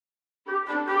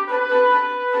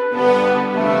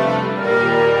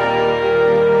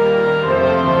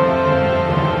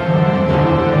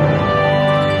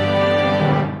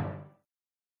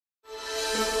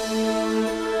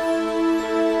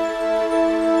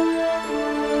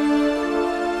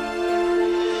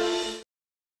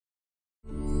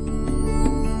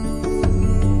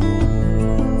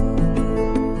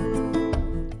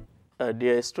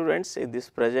Dear students, in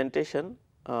this presentation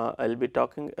I will be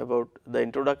talking about the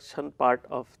introduction part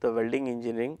of the welding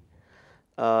engineering.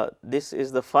 This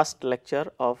is the first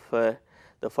lecture of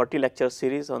the 40 lecture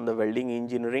series on the welding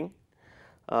engineering.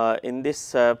 In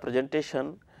this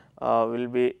presentation we will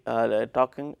be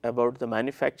talking about the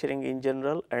manufacturing in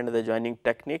general and the joining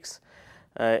techniques,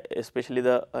 especially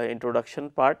the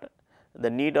introduction part, the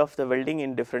need of the welding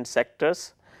in different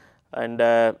sectors, and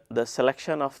the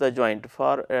selection of the joint.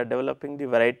 For developing the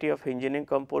variety of engineering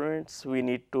components, we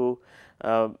need to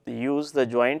use the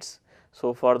joints.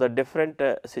 So, for the different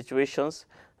situations,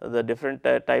 the different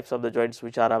types of the joints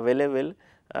which are available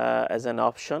as an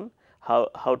option,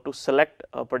 how to select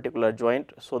a particular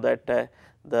joint, so that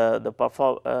the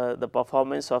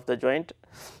performance of the joint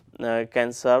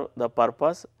can serve the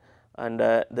purpose, and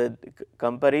the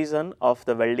comparison of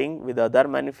the welding with other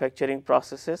manufacturing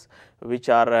processes which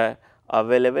are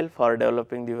available for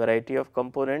developing the variety of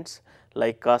components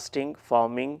like casting,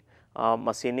 forming,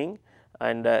 machining,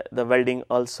 and the welding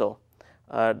also.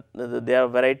 There are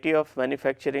variety of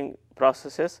manufacturing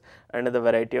processes and the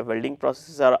variety of welding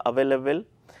processes are available.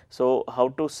 So, how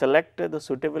to select the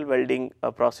suitable welding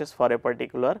process for a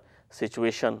particular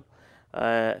situation.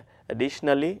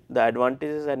 Additionally, the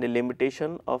advantages and the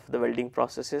limitation of the welding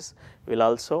processes will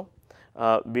also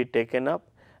be taken up,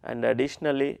 and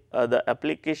additionally the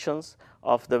applications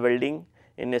of the welding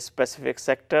in a specific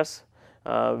sectors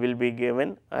will be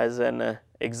given as an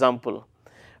example.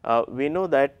 We know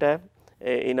that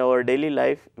in our daily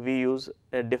life we use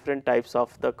different types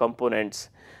of the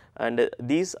components, and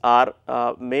these are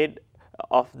made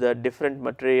of the different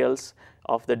materials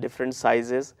of the different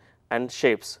sizes and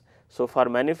shapes. So, for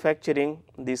manufacturing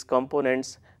these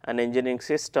components and engineering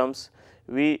systems,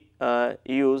 we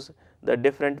use the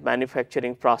different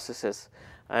manufacturing processes,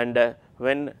 and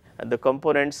when the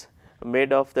components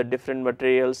made of the different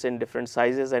materials in different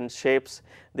sizes and shapes,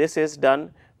 this is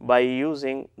done by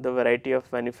using the variety of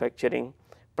manufacturing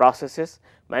processes.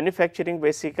 Manufacturing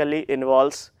basically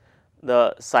involves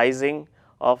the sizing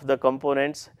of the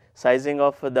components, sizing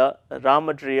of the raw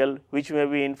material, which may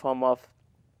be in form of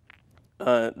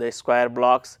the square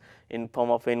blocks, in form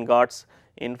of ingots,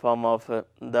 in form of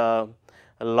the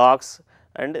logs,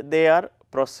 and they are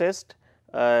processed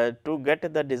to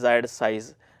get the desired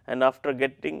size, and after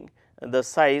getting the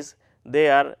size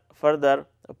they are further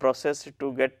processed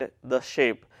to get the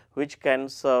shape which can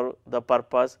serve the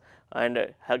purpose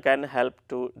and can help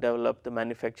to develop the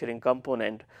manufacturing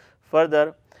component.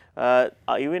 Further,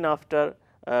 even after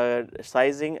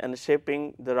sizing and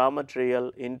shaping the raw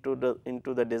material into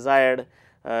the desired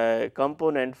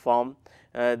component form,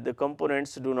 the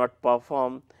components do not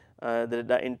perform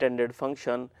the intended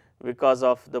function because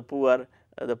of the poor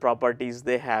the properties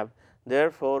they have.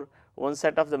 Therefore, one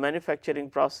set of the manufacturing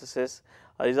processes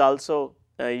is also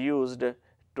used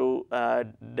to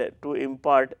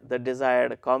impart the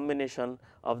desired combination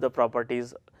of the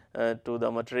properties to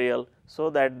the material, so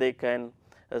that they can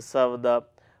serve the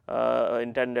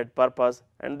intended purpose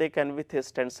and they can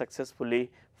withstand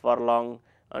successfully for long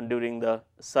during the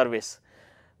service.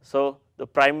 So, the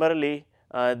primarily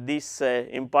this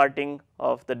imparting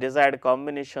of the desired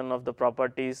combination of the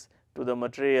properties to the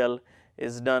material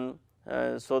is done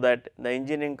so that the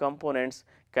engineering components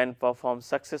can perform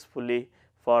successfully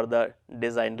for the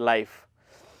designed life.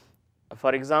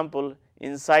 For example,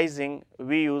 in sizing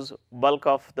we use bulk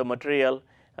of the material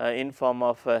in form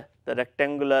of the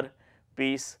rectangular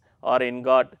piece or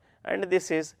ingot, and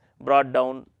this is brought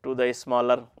down to the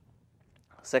smaller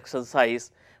section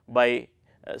size by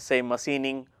say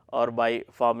machining or by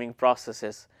forming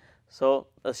processes. So,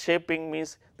 shaping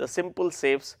means the simple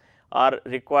shapes are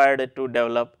required to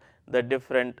develop the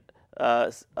different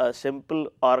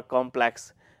simple or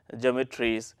complex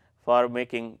geometries for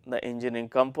making the engineering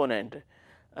component,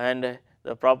 and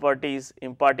the properties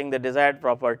imparting the desired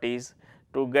properties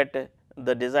to get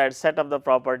the desired set of the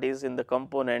properties in the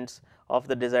components of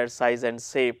the desired size and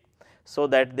shape, so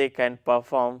that they can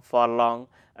perform for long,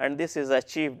 and this is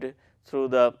achieved through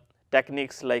the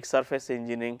techniques like surface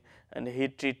engineering and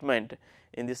heat treatment.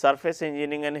 In the surface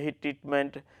engineering and heat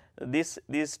treatment, these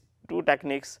two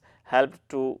techniques help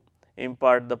to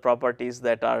impart the properties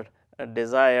that are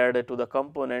desired to the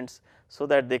components, so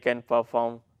that they can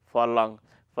perform for long.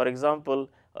 For example,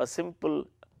 a simple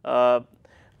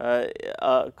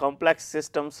complex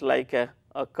systems like a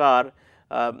car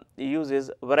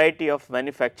uses variety of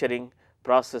manufacturing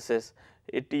processes.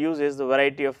 It uses the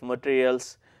variety of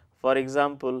materials. For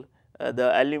example,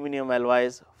 the aluminum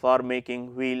alloys for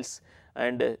making wheels,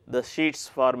 and the sheets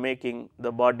for making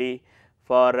the body,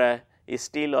 for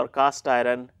steel or cast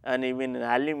iron, and even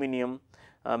aluminum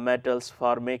metals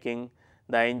for making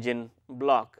the engine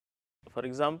block. For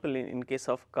example, in case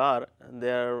of car,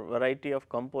 there are variety of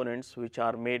components which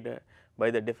are made by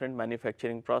the different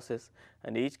manufacturing process,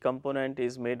 and each component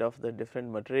is made of the different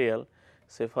material.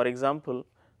 Say for example,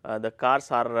 the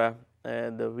cars are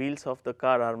the wheels of the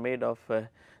car are made of the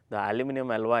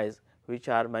aluminum alloys which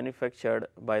are manufactured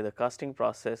by the casting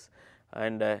process,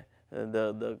 and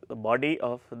the body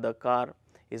of the car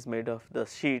is made of the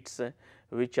sheets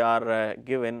which are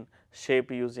given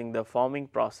shape using the forming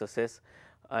processes,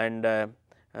 and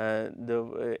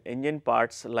the engine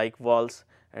parts like valves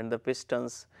and the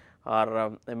pistons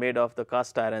are made of the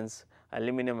cast irons,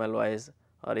 aluminum alloys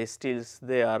or steels.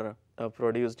 They are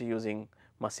produced using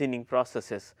machining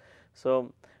processes.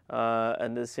 So,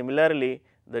 and similarly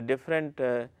the different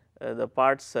the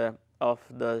parts of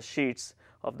the sheets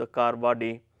of the car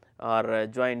body are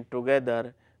joined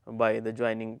together by the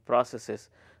joining processes.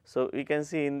 So, we can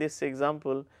see in this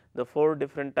example the 4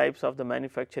 different types of the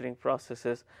manufacturing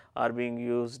processes are being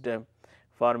used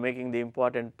for making the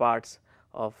important parts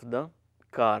of the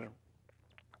car.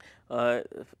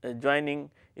 Joining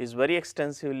is very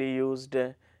extensively used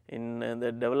in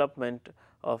the development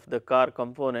of the car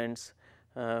components.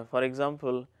 For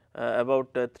example,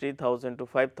 about 3000 to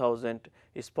 5000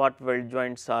 spot weld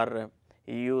joints are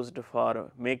used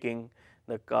for making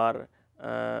the car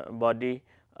body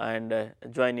and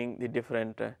joining the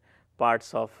different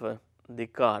parts of the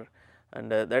car,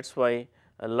 and that is why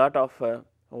a lot of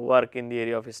work in the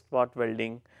area of spot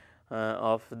welding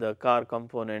of the car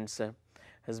components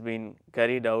has been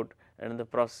carried out, and the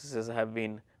processes have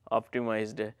been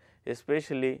optimized.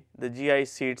 Especially the GI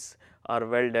seats are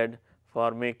welded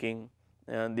for making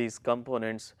these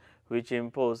components, which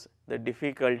impose the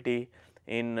difficulty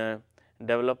in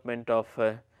development of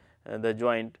the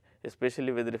joint,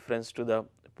 especially with reference to the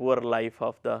poor life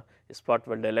of the spot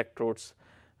weld electrodes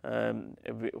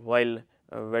while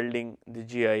welding the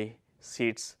GI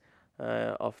seats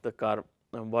of the car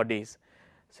bodies.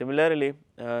 Similarly,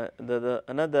 the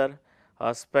another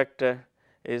aspect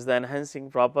is the enhancing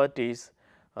properties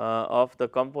of the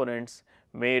components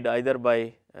made either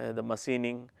by the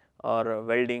machining or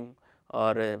welding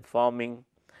or forming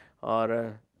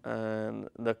or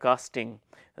the casting.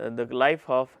 The life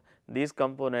of these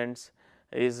components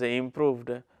is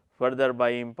improved further by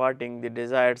imparting the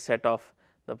desired set of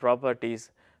the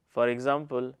properties. For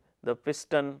example, the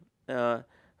piston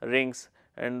rings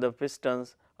and the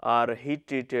pistons are heat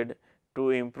treated to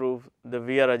improve the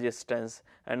wear resistance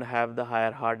and have the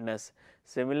higher hardness.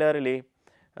 Similarly,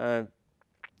 the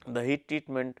heat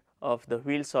treatment of the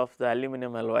wheels of the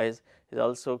aluminum alloys is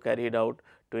also carried out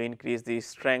to increase the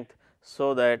strength,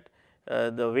 so that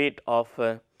the weight of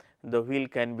the wheel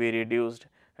can be reduced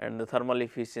and the thermal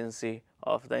efficiency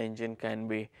of the engine can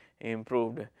be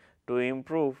improved. To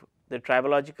improve the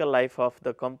tribological life of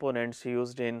the components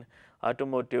used in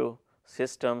automotive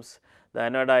systems, the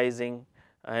anodizing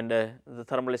and the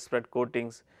thermal spread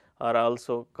coatings are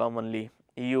also commonly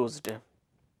used.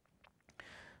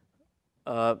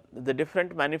 The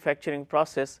different manufacturing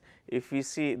process, if we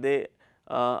see, they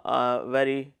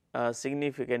vary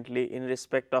significantly in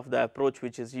respect of the approach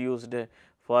which is used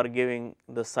for giving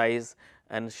the size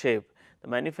and shape. The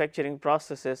manufacturing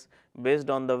processes based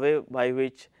on the way by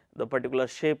which the particular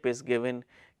shape is given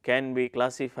can be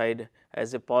classified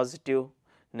as a positive,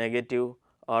 negative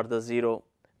or the 0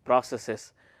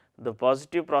 processes. The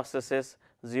positive processes,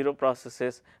 0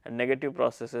 processes and negative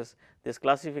processes, this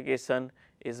classification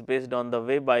is based on the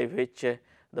way by which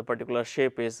the particular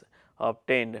shape is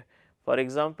obtained. For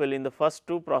example, in the first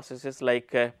 2 processes like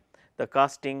the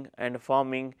casting and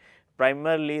forming,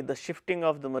 primarily the shifting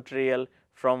of the material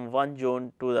from one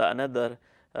zone to the another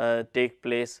take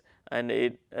place, and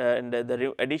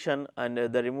the addition and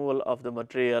the removal of the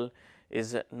material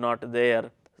is not there.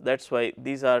 That is why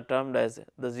these are termed as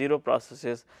the 0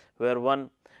 processes, where one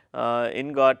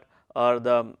ingot or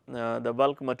the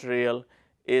bulk material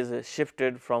is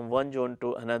shifted from one zone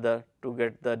to another to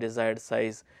get the desired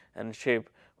size and shape,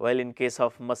 while in case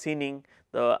of machining,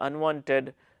 the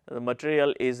unwanted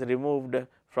material is removed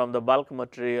from the bulk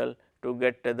material to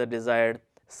get the desired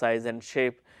size and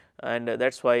shape, and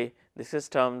that is why this is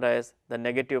termed as the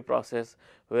negative process,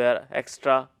 where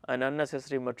extra and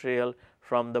unnecessary material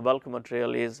from the bulk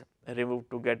material is removed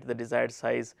to get the desired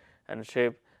size and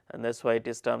shape, and that is why it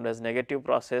is termed as negative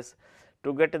process.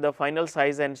 To get the final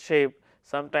size and shape,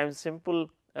 sometimes simple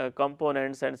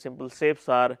components and simple shapes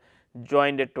are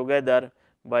joined together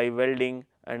by welding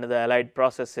and the allied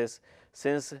processes.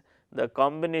 Since the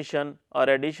combination or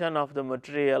addition of the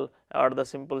material or the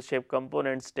simple shape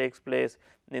components takes place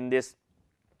in this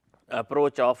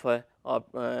approach of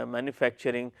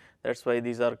manufacturing, that is why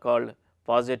these are called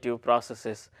positive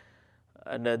processes,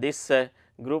 and this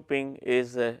grouping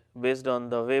is based on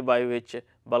the way by which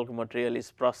bulk material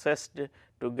is processed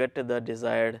to get the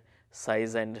desired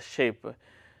size and shape.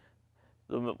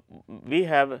 So, we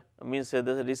have means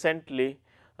recently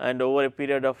and over a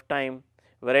period of time,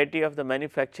 variety of the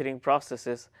manufacturing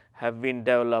processes have been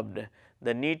developed.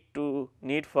 The need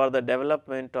for the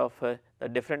development of the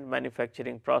different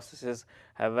manufacturing processes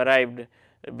have arrived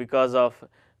because of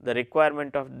the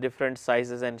requirement of different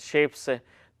sizes and shapes. The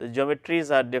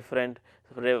geometries are different,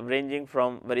 ranging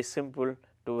from very simple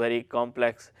to very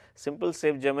complex. Simple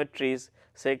shape geometries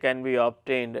say can be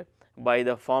obtained by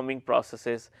the forming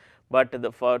processes, but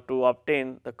to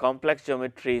obtain the complex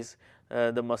geometries,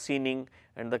 the machining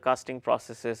and the casting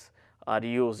processes are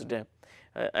used.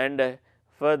 And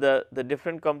further, the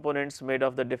different components made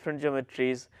of the different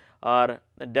geometries are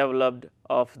developed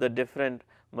of the different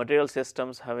material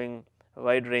systems having a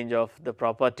wide range of the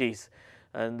properties,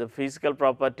 and the physical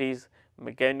properties,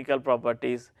 mechanical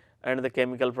properties and the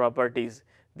chemical properties.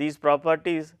 These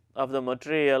properties of the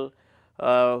material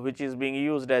which is being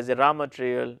used as a raw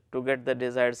material to get the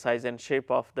desired size and shape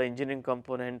of the engineering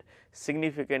component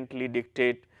significantly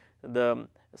dictate the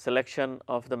selection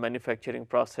of the manufacturing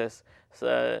process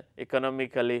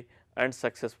economically and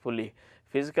successfully.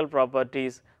 Physical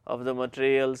properties of the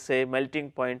material, say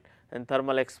melting point and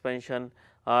thermal expansion,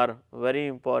 are very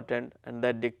important and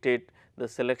that dictate the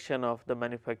selection of the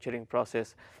manufacturing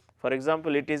process. For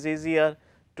example, it is easier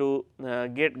to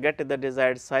get the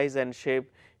desired size and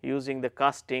shape using the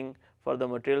casting for the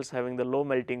materials having the low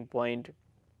melting point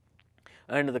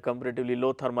and the comparatively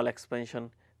low thermal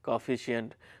expansion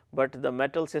coefficient, but the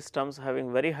metal systems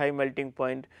having very high melting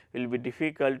point will be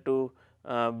difficult to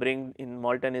bring in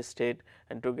molten state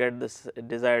and to get this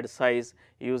desired size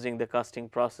using the casting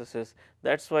processes.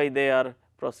 That is why they are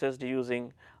processed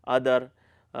using other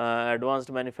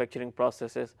advanced manufacturing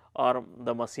processes or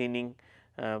the machining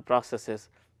processes.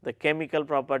 The chemical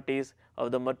properties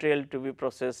of the material to be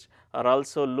processed are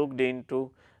also looked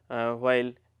into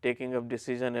while taking up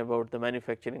decision about the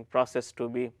manufacturing process to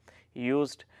be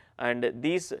used, and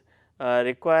these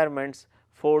requirements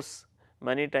force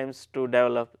many times to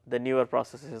develop the newer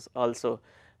processes also.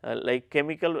 Like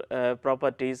chemical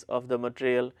properties of the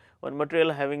material, one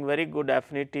material having very good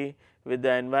affinity with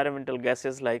the environmental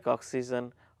gases like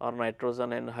oxygen or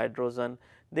nitrogen and hydrogen,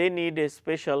 they need a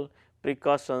special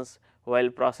precautions while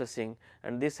processing,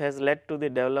 and this has led to the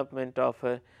development of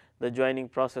the joining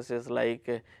processes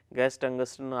like gas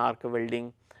tungsten arc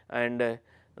welding and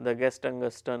the gas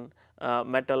tungsten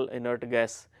metal inert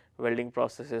gas welding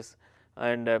processes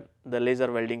and the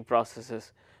laser welding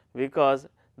processes, because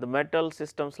the metal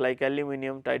systems like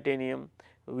aluminum, titanium,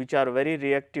 which are very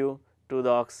reactive to the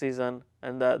oxygen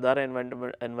and the other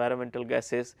environmental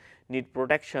gases, need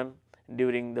protection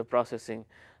during the processing,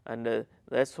 and that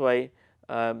is why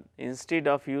instead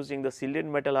of using the shielded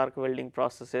metal arc welding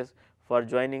processes for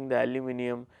joining the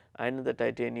aluminum and the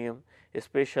titanium,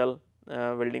 special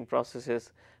welding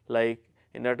processes like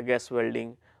inert gas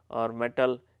welding or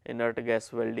metal inert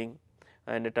gas welding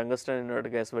and tungsten inert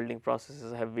gas welding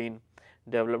processes have been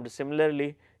developed.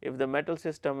 Similarly, if the metal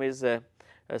system is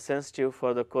sensitive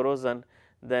for the corrosion,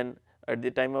 then at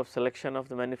the time of selection of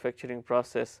the manufacturing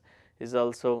process is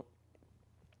also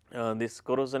this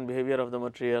corrosion behavior of the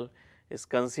material is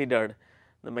considered.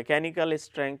 The mechanical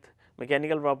strength,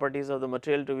 mechanical properties of the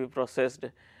material to be processed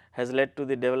has led to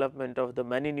the development of the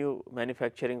many new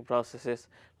manufacturing processes,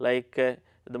 like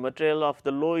the material of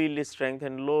the low yield strength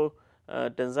and low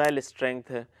tensile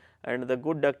strength and the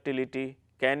good ductility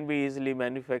can be easily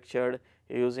manufactured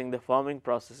using the forming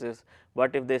processes,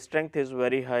 but if the strength is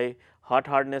very high, hot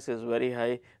hardness is very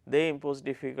high, they impose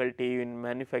difficulty in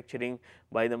manufacturing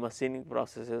by the machining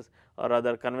processes or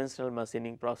other conventional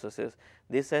machining processes.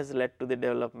 This has led to the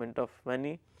development of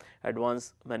many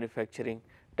advanced manufacturing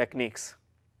techniques.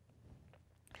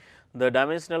 The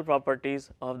dimensional properties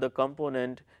of the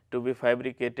component to be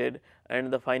fabricated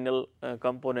and the final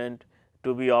component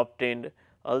to be obtained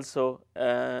also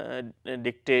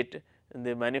dictate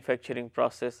the manufacturing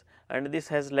process, and this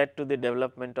has led to the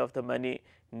development of the many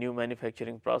new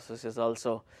manufacturing processes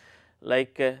also,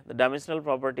 like the dimensional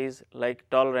properties like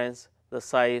tolerance, the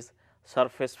size,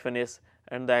 surface finish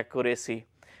and the accuracy.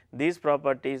 These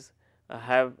properties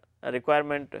have a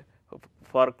requirement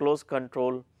for close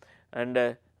control and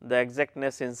the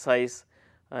exactness in size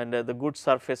and the good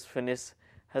surface finish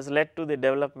has led to the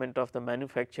development of the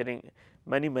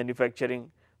many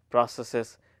manufacturing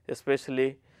processes,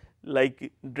 especially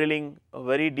like drilling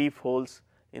very deep holes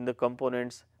in the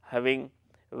components, having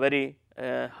very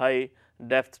high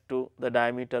depth to the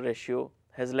diameter ratio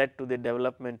has led to the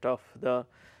development of the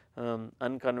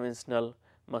unconventional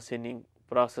machining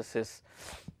processes.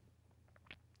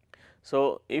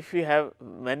 So, if we have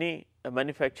many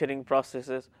manufacturing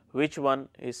processes, which one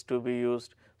is to be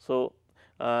used? So,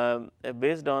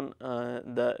 based on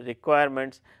the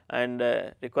requirements and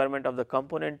requirement of the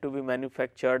component to be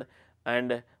manufactured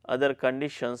and other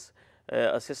conditions,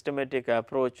 a systematic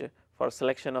approach for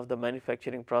selection of the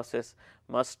manufacturing process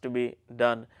must be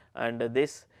done, and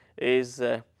this is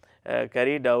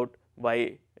carried out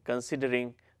by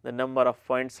considering the number of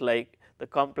points like the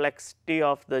complexity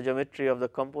of the geometry of the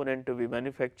component to be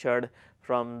manufactured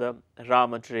from the raw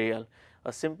material.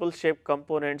 A simple shaped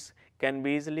components can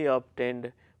be easily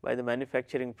obtained by the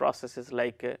manufacturing processes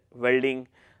like welding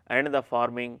and the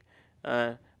forming,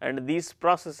 and these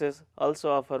processes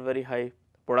also offer very high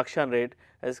production rate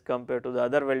as compared to the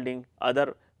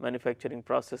other manufacturing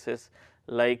processes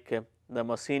like the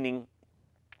machining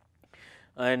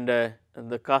and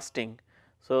the casting.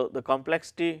 So, the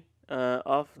complexity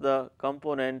of the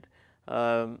component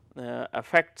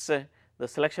affects the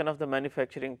selection of the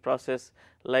manufacturing process,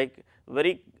 like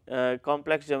very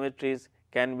complex geometries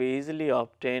can be easily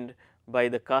obtained by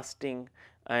the casting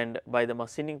and by the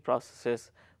machining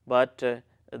processes, but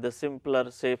the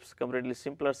simpler shapes, completely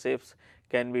simpler shapes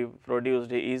can be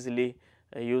produced easily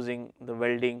using the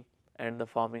welding and the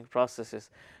forming processes.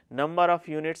 Number of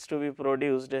units to be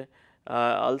produced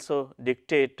also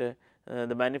dictate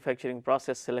the manufacturing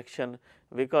process selection,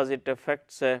 because it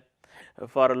affects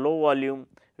for a low volume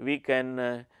we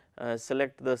can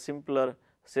select the simpler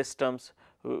systems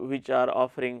which are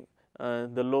offering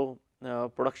the low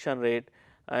production rate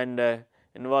and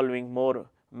involving more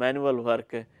manual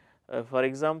work. For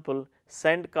example,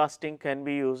 sand casting can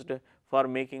be used for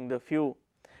making the few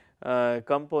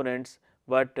components,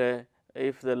 but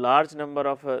if the large number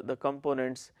of the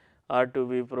components are to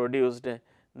be produced,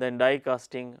 then die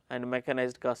casting and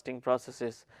mechanized casting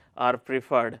processes are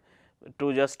preferred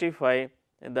to justify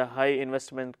the high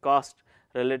investment cost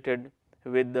related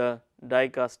with the die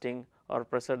casting or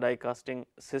pressure die casting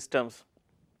systems.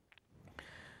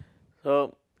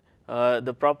 So,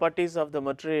 the properties of the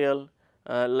material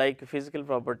like physical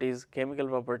properties, chemical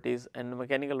properties and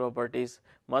mechanical properties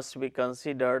must be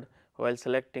considered while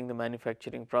selecting the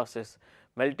manufacturing process.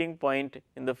 Melting point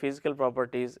in the physical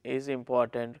properties is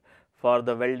important for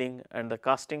the welding and the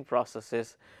casting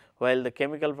processes, while the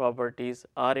chemical properties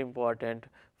are important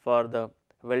for the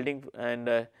welding and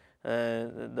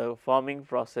the forming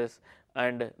process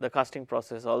and the casting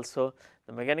process. Also,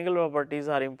 the mechanical properties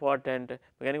are important.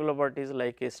 Mechanical properties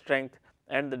like strength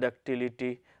and the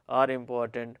ductility are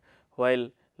important while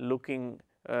looking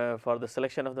for the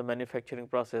selection of the manufacturing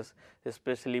process,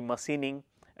 especially machining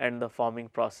and the forming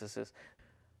processes.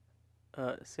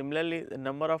 Similarly, the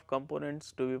number of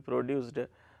components to be produced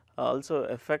also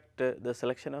affect the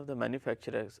selection of the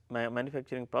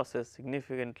manufacturing process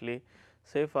significantly.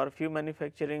 Say for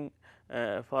manufacturing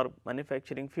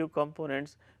few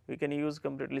components, we can use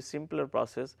completely simpler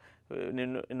process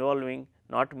involving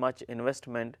not much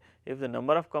investment. If the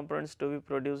number of components to be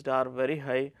produced are very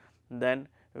high, then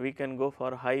we can go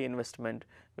for high investment,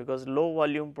 because low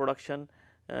volume production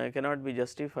cannot be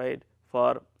justified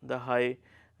for the high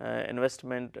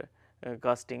investment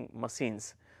casting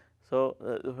machines. So,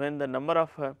 when the number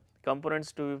of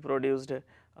components to be produced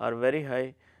are very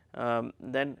high,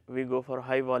 then we go for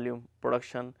high volume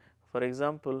production. For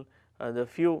example, the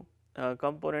few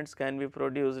components can be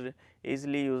produced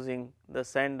easily using the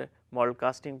sand mold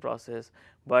casting process,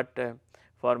 but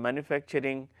for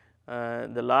manufacturing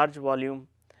the large volume,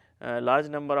 large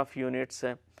number of units,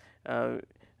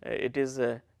 it is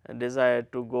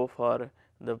desired to go for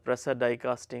the pressure die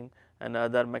casting and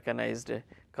other mechanized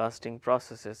casting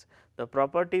processes. The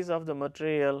properties of the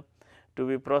material to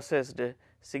be processed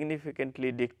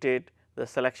significantly dictate the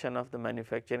selection of the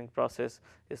manufacturing process,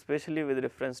 especially with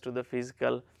reference to the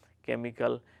physical,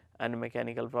 chemical and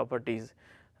mechanical properties,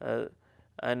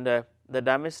 and the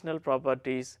dimensional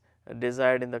properties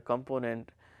desired in the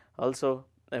component also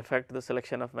affect the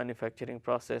selection of manufacturing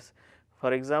process.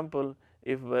 For example,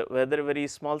 if whether very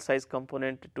small size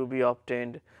component to be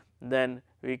obtained, then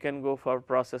we can go for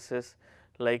processes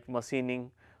like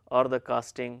machining or the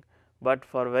casting, but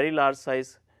for very large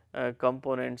size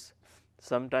components,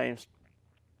 sometimes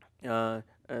the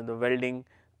welding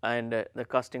and the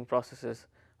casting processes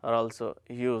are also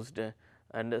used.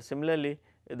 And similarly,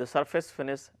 the surface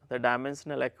finish, the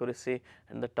dimensional accuracy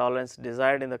and the tolerance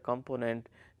desired in the component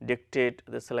dictate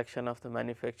the selection of the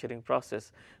manufacturing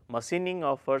process. Machining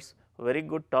offers very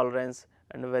good tolerance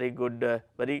and very good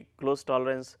very close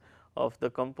tolerance of the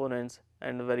components,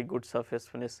 and very good surface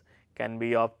finish can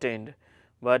be obtained.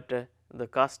 but the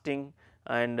casting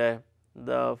and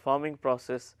the forming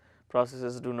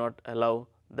processes do not allow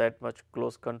that much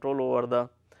close control over the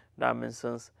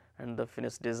dimensions and the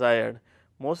finish desired.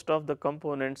 Most of the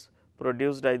components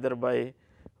produced either by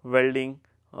welding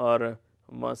or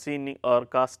machining or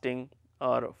casting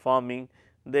or forming,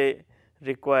 they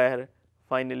require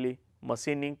finally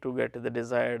machining to get the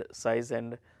desired size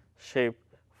and shape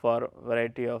for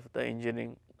variety of the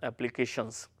engineering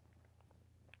applications.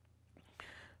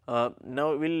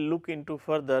 Now, we will look into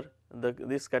further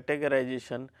this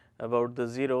categorization about the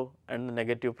 0 and the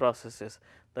negative processes.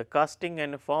 The casting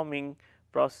and forming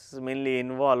process mainly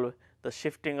involve the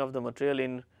shifting of the material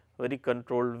in very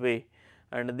controlled way,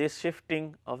 and this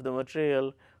shifting of the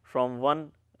material from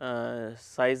one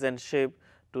size and shape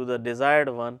to the desired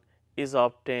one is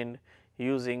obtained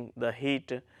using the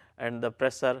heat and the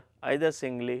pressure either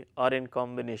singly or in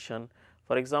combination.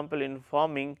 For example, in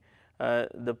forming,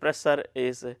 the pressure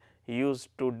is used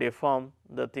to deform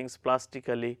the things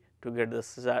plastically to get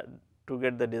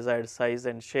the desired size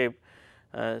and shape,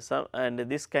 and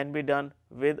this can be done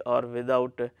with or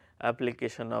without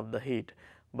application of the heat,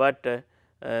 but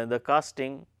the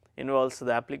casting involves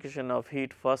the application of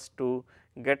heat first to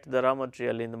get the raw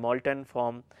material in the molten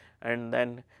form and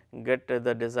then get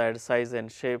the desired size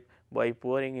and shape by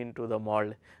pouring into the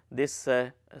mold. This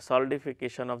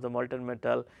solidification of the molten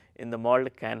metal in the mold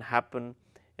can happen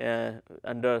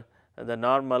under the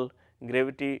normal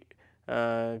gravity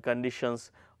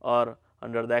conditions or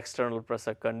under the external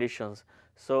pressure conditions.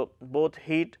 So, both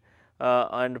heat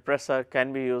and pressure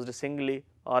can be used singly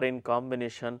or in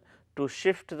combination to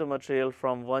shift the material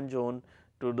from one zone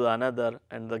to the another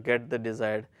and get the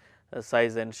desired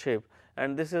size and shape,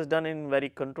 and this is done in very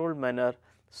controlled manner,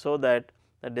 so that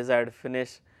the desired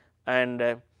finish and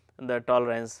the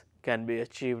tolerance can be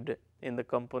achieved in the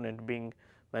component being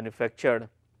manufactured.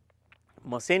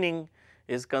 Machining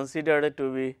is considered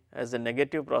to be as a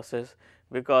negative process,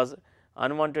 because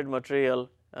unwanted material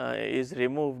is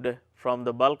removed from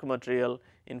the bulk material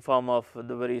in form of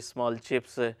the very small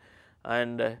chips,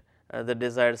 and the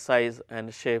desired size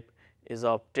and shape is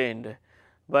obtained.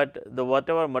 But the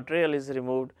whatever material is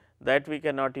removed, that we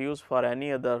cannot use for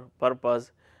any other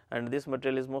purpose, and this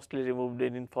material is mostly removed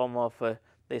in form of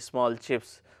the small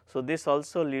chips. So, this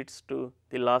also leads to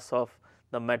the loss of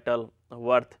the metal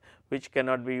worth, which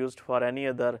cannot be used for any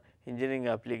other engineering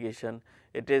application.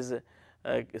 It is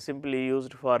simply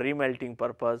used for remelting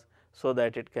purpose, so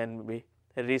that it can be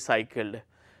recycled.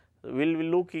 We will be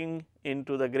looking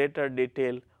into the greater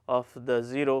detail of the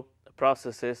 0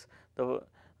 processes,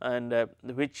 and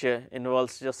which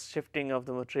involves just shifting of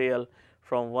the material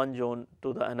from one zone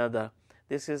to the another.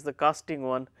 This is the casting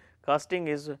one. Casting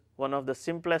is one of the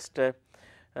simplest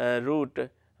route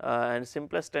and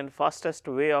simplest and fastest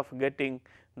way of getting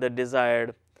the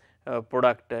desired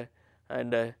product,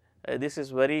 and this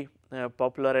is very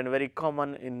popular and very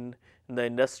common in the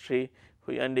industry,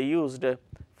 and used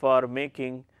for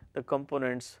making the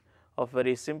components of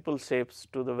very simple shapes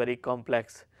to the very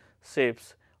complex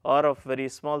shapes, or of very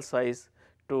small size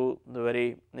to the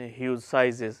very huge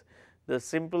sizes. The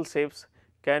simple shapes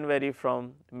can vary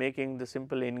from making the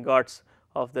simple ingots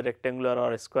of the rectangular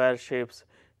or square shapes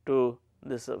to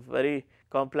this very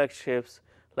complex shapes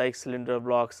like cylinder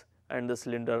blocks and the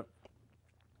cylinder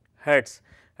heads,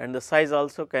 and the size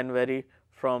also can vary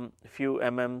from few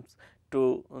mm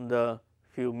to the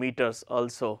few meters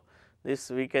also. This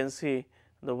we can see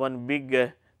the one big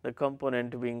the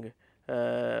component being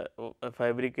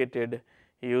fabricated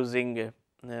using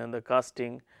the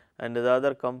casting, and the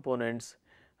other components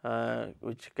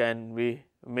which can be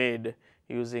made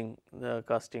using the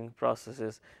casting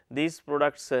processes. These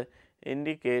products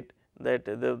indicate that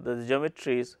the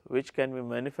geometries which can be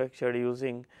manufactured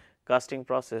using casting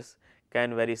process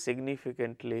can vary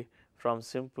significantly from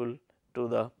simple to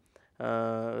the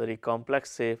very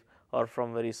complex shape, or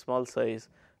from very small size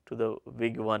to the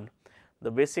big one. The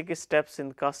basic steps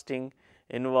in casting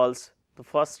involves the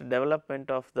first development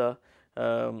of the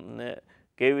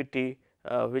cavity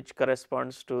which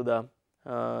corresponds to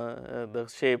the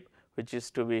shape which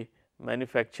is to be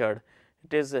manufactured.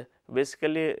 It is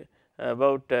basically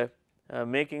about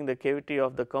making the cavity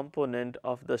of the component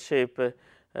of the shape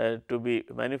to be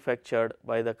manufactured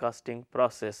by the casting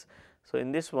process. So,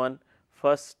 in this one,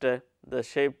 first the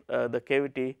shape the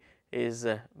cavity is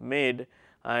made,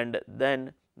 and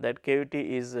then that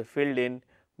cavity is filled in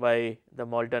by the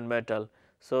molten metal.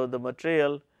 So, the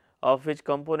material of which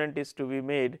component is to be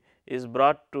made is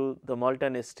brought to the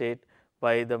molten state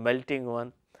by the melting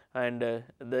one, and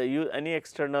any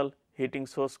external heating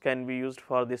source can be used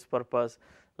for this purpose,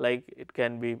 like it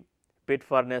can be pit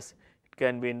furnace, it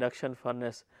can be induction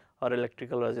furnace or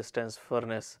electrical resistance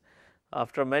furnace.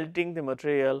 After melting the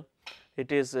material,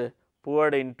 it is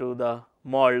poured into the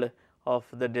mold of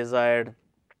the desired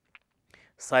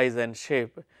size and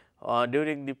shape.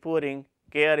 During the pouring,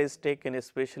 care is taken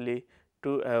especially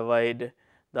to avoid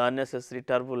the unnecessary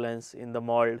turbulence in the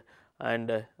mold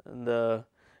and the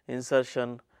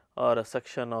insertion or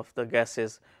suction of the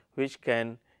gases, which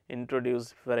can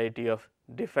introduce variety of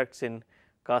defects in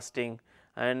casting.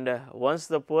 And once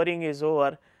the pouring is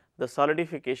over, the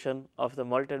solidification of the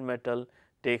molten metal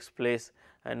takes place,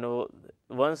 and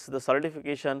once the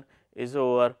solidification is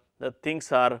over, the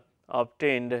things are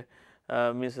obtained,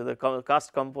 means the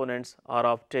cast components are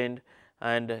obtained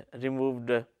and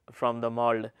removed from the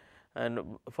mold.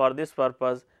 And for this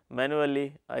purpose,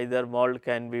 manually either mold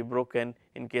can be broken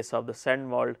in case of the sand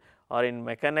mold, or in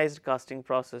mechanized casting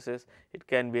processes it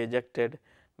can be ejected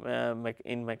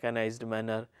in mechanized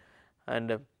manner.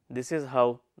 And this is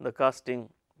how the casting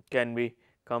can be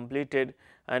completed.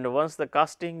 And once the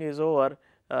casting is over,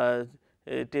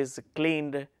 it is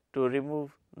cleaned to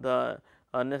remove the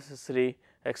unnecessary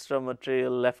extra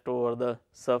material left over the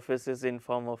surfaces in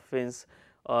form of fins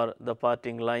or the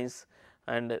parting lines,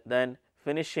 and then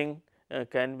finishing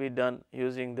can be done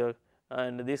using the,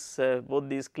 and this both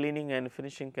these cleaning and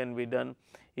finishing can be done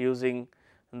using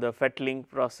the fettling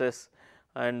process,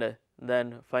 and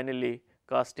then finally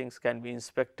castings can be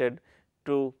inspected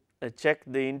to check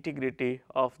the integrity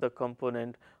of the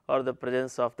component or the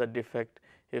presence of the defect,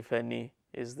 if any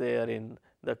is there in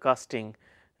the casting.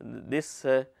 This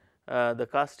the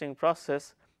casting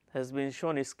process has been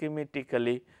shown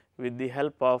schematically with the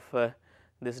help of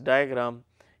this diagram.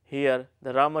 Here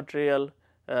the raw material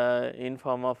in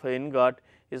form of ingot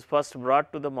is first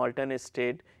brought to the molten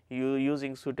state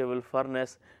using suitable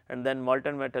furnace, and then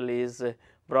molten metal is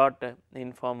brought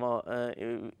in form of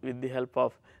with the help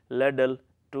of ladle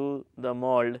to the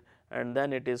mold, and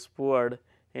then it is poured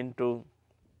into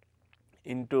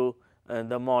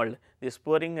the mold. This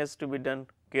pouring has to be done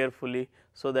carefully,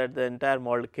 so that the entire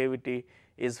mold cavity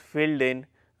is filled in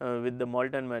with the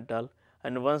molten metal,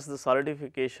 and once the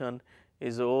solidification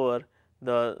is over,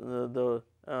 the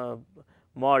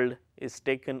mold is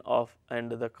taken off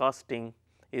and the casting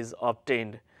is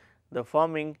obtained. The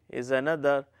forming is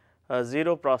another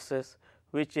zero process,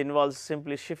 which involves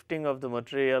simply shifting of the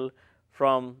material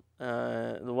from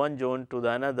the one zone to the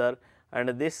another, and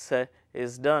this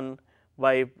is done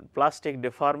by plastic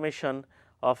deformation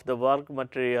of the work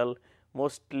material,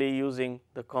 mostly using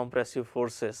the compressive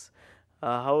forces.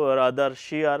 However, other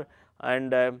shear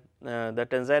and the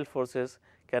tensile forces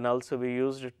can also be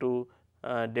used to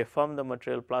deform the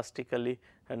material plastically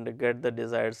and get the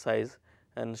desired size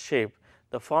and shape.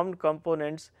 The formed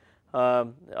components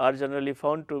are generally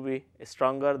found to be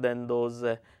stronger than those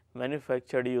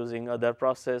manufactured using other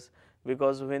process,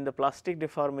 because when the plastic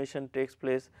deformation takes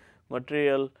place,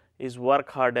 material is work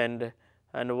hardened,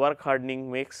 and work hardening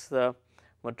makes the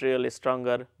material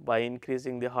stronger by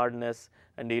increasing the hardness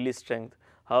and yield strength.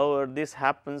 However, this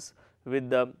happens with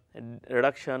the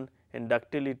reduction in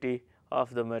ductility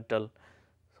of the metal.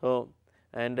 So,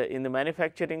 and in the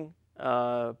manufacturing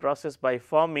process by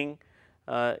forming,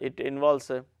 it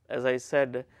involves as I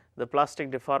said, the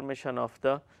plastic deformation of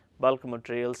the bulk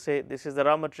material. Say this is the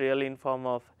raw material in form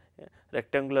of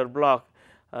rectangular block,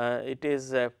 it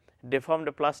is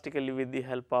deformed plastically with the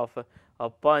help of a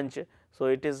punch. So,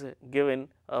 it is given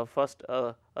first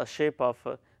a shape of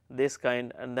this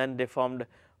kind, and then deformed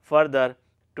further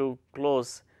to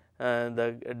close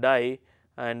the die,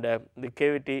 and the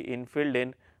cavity infilled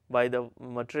in by the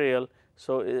material.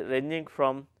 So, ranging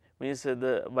from means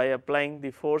by applying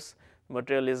the force,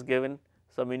 material is given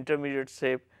some intermediate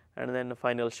shape, and then the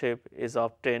final shape is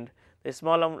obtained. A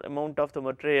small amount of the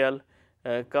material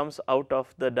comes out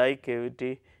of the die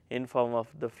cavity in form of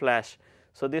the flash.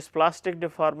 So, this plastic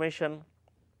deformation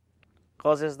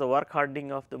causes the work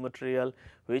hardening of the material,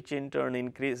 which in turn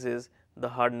increases the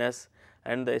hardness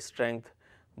and the strength,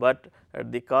 but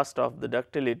at the cost of the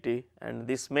ductility, and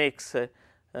this makes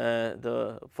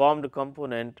the formed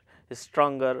component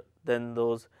stronger than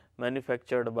those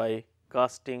manufactured by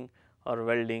casting or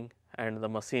welding and the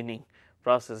machining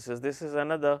processes. This is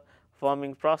another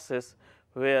forming process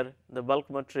where the bulk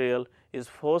material is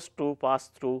forced to pass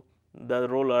through the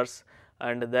rollers,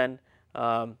 and then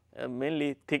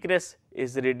mainly thickness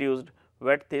is reduced,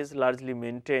 width is largely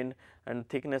maintained, and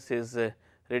thickness is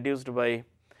reduced by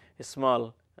a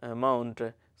small amount.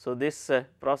 So, this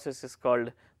process is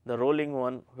called the rolling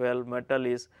one, where metal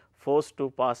is forced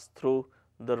to pass through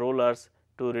the rollers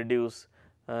to reduce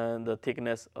the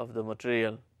thickness of the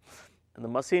material. And the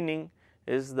machining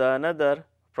is the another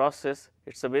process,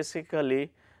 it is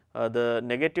basically the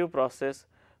negative process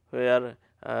where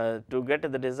to get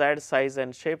the desired size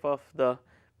and shape of the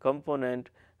component,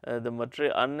 the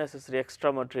material unnecessary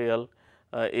extra material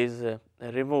is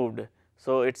removed.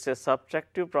 So, it is a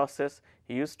subtractive process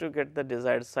used to get the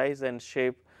desired size and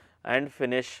shape and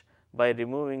finish by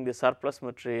removing the surplus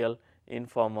material in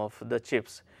form of the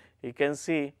chips. You can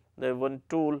see the one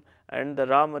tool and the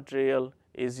raw material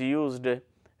is used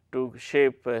to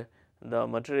shape the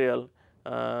material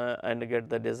and get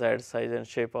the desired size and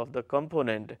shape of the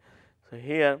component. So,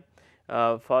 here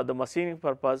for the machining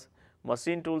purpose,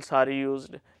 machine tools are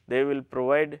used. They will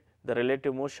provide the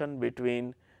relative motion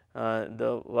between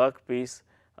the workpiece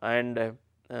and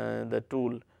the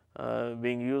tool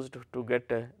being used to get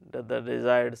the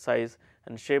desired size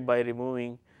and shape by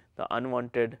removing the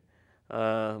unwanted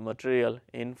material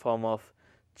in form of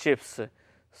chips.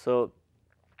 So,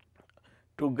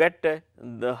 to get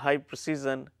the high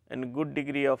precision and good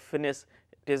degree of finish,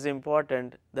 it is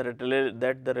important that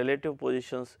the relative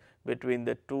positions between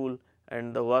the tool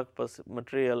and the work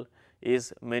material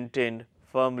is maintained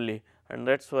firmly, and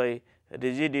that is why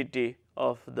rigidity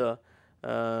of the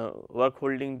work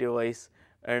holding device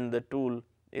and the tool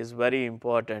is very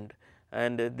important,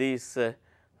 and these the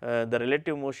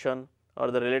relative motion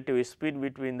or the relative speed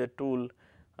between the tool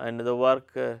and the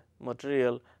work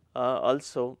material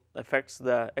also affects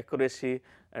the accuracy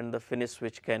and the finish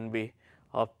which can be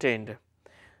obtained.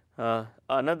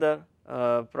 Another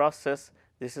process,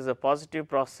 this is a positive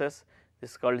process,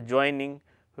 this is called joining,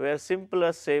 where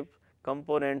simpler shape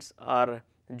components are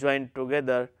joined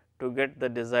together to get the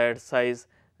desired size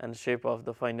and shape of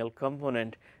the final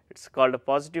component. It is called a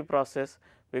positive process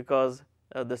because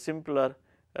the simpler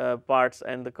parts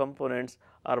and the components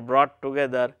are brought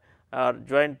together, are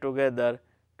joined together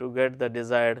to get the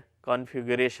desired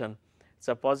configuration. It is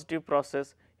a positive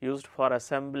process used for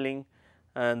assembling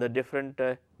the different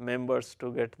members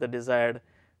to get the desired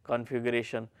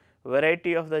configuration.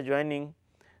 Variety of the joining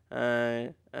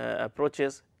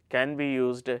approaches can be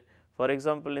used. For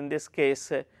example, in this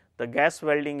case the gas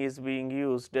welding is being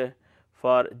used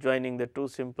for joining the two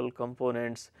simple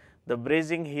components. The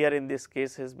brazing here in this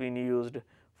case has been used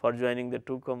for joining the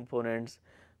two components.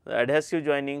 The adhesive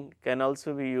joining can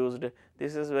also be used.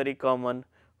 This is very common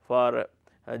for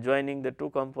joining the two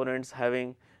components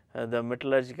having the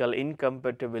metallurgical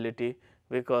incompatibility,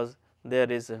 because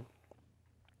there is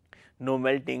no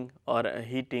melting or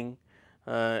heating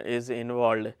is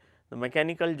involved. The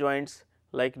mechanical joints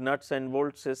like nuts and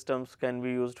bolt systems can be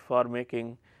used for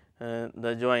making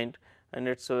the joint, and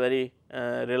it is very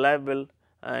reliable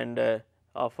and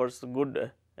offers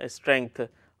good strength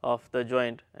of the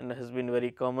joint and has been very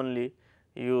commonly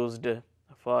used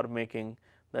for making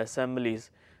the assemblies.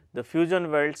 The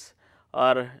fusion welds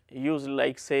are used,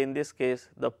 like say in this case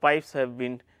the pipes have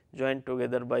been joined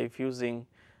together by fusing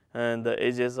the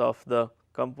edges of the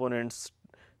components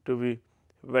to be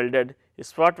welded.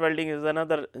 Spot welding is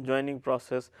another joining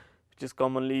process which is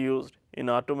commonly used in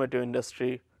automotive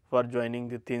industry for joining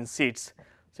the thin sheets.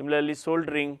 Similarly,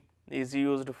 soldering is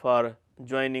used for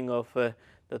joining of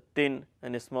the thin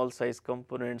and small size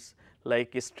components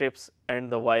like strips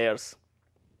and the wires.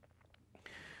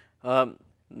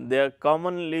 They are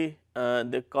commonly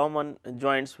the common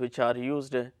joints which are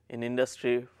used in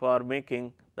industry for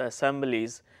making the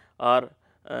assemblies are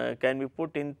can be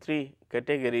put in three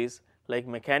categories, like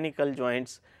mechanical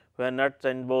joints where nuts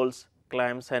and bolts,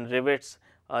 clamps and rivets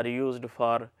are used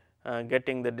for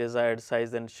getting the desired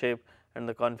size and shape and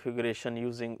the configuration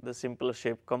using the simple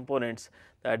shape components.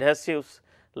 The adhesives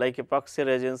like epoxy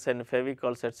resins and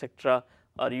fevicols etc.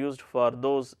 are used for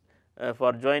those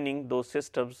for joining those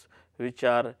systems which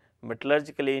are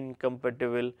metallurgically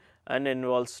incompatible and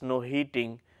involves no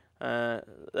heating.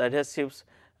 Adhesives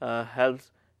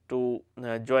helps to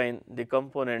join the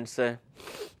components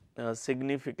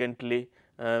significantly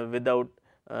without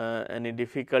any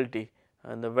difficulty,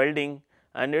 and the welding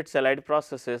and its allied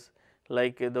processes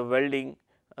like the welding,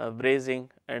 brazing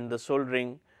and the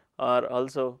soldering are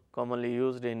also commonly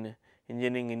used in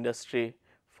engineering industry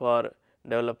for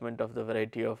development of the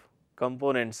variety of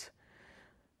components.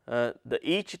 The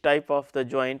each type of the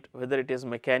joint, whether it is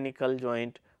mechanical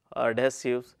joint or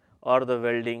adhesives or the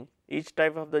welding, each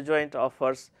type of the joint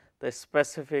offers the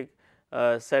specific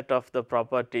set of the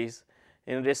properties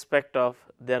in respect of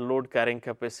their load carrying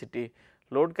capacity.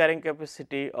 Load carrying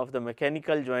capacity of the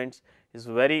mechanical joints is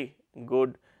very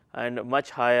good and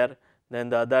much higher than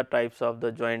the other types of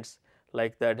the joints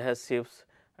like the adhesives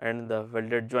and the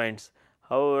welded joints.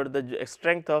 However, the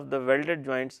strength of the welded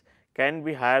joints can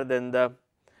be higher than the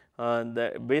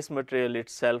base material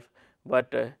itself,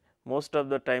 but most of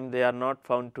the time they are not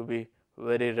found to be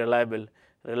very reliable.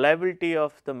 Reliability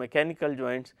of the mechanical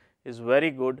joints is very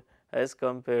good as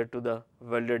compared to the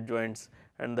welded joints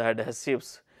and the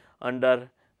adhesives. Under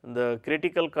the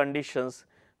critical conditions,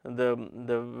 the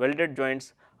welded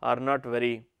joints are not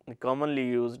very commonly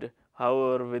used.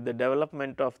 However, with the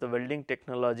development of the welding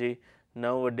technology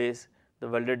nowadays, the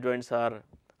welded joints are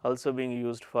also being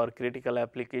used for critical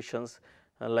applications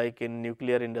like in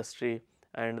nuclear industry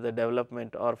and the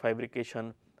development or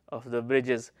fabrication of the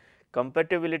bridges.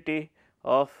 Compatibility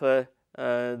of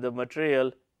the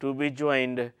material to be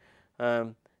joined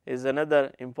is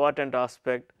another important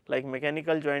aspect. Like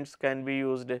mechanical joints can be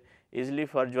used easily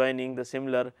for joining the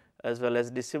similar as well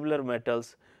as dissimilar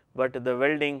metals, but the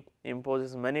welding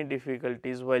imposes many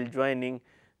difficulties while joining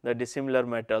the dissimilar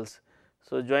metals.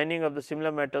 So, joining of the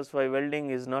similar metals by welding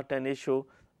is not an issue,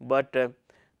 but the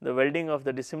welding of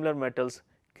the dissimilar metals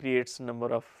creates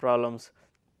number of problems,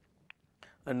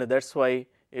 and that is why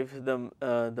if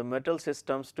the metal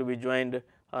systems to be joined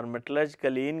are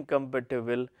metallurgically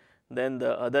incompatible, then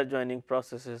the other joining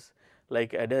processes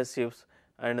like adhesives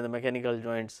and the mechanical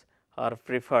joints are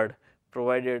preferred,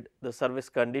 provided the service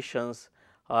conditions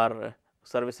or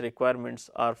service requirements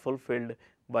are fulfilled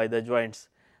by the joints.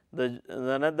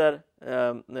 Another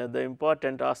the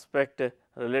important aspect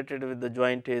related with the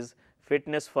joint is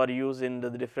fitness for use in the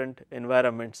different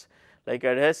environments. Like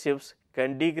adhesives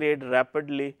can degrade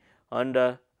rapidly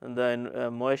under the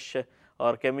moisture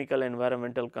or chemical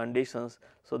environmental conditions.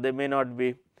 So, they may not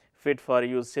be fit for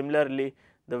use. Similarly,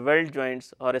 the weld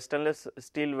joints or stainless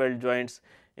steel weld joints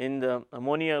in the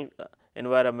ammonial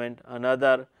environment and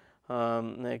other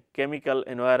chemical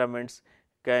environments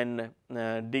can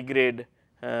degrade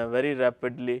very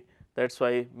rapidly. That is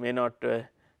why may not the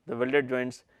welded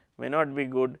joints may not be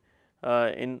good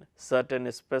in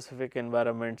certain specific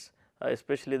environments,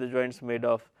 especially the joints made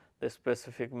of the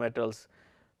specific metals.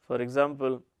 For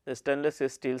example, the stainless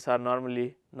steels are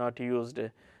normally not used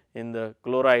in the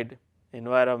chloride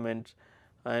environment,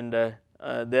 and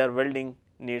their welding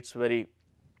needs very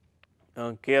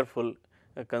careful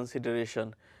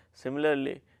consideration.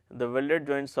 Similarly, the welded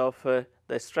joints of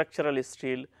the structural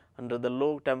steel under the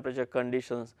low temperature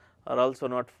conditions are also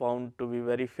not found to be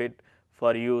very fit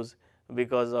for use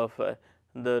because of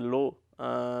the low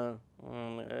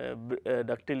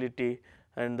ductility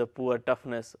and the poor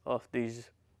toughness of these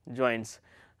joints.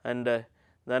 And the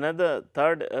another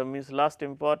third means last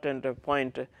important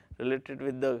point related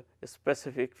with the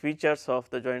specific features of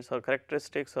the joints or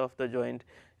characteristics of the joint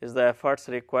is the efforts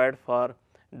required for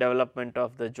development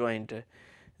of the joint.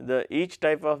 Each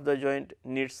type of the joint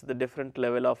needs the different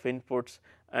level of inputs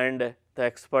and the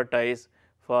expertise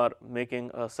for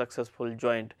making a successful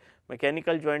joint.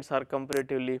 Mechanical joints are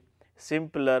comparatively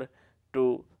simpler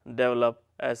to develop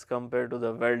as compared to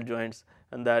the weld joints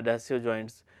and the adhesive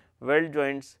joints. Weld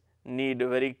joints need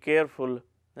very careful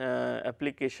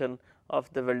application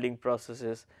of the welding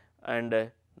processes and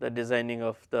the designing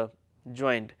of the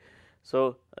joint.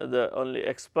 So, the only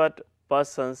expert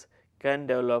persons can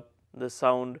develop the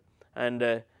sound and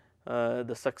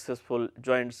the successful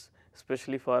joints,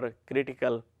 especially for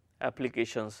critical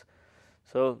applications.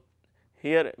 So,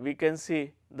 here we can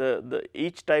see the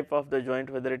each type of the joint,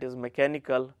 whether it is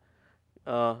mechanical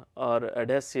or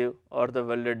adhesive or the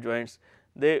welded joints,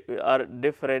 they are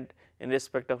different in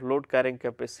respect of load carrying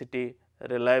capacity,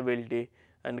 reliability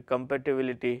and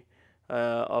compatibility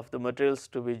of the materials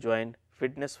to be joined,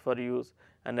 fitness for use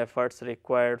and efforts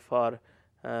required for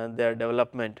their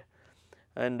development.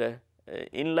 And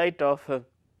in light of the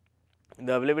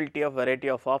availability of variety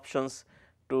of options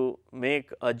to make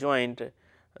a joint,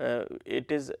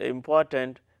 it is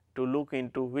important to look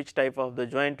into which type of the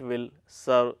joint will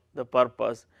serve the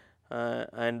purpose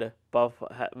and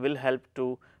will help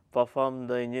to perform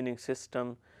the engineering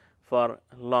system for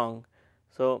long.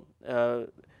 So,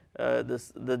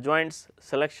 the joints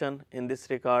selection in this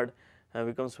regard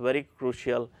becomes very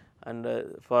crucial, and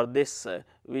for this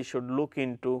we should look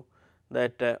into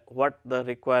that what the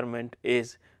requirement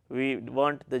is. We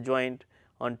want the joint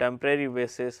on temporary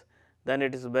basis, then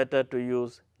it is better to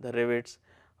use the rivets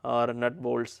or nut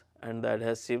bolts and the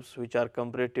adhesives which are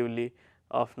comparatively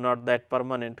of not that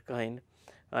permanent kind.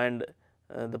 And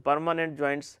the permanent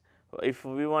joints, if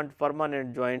we want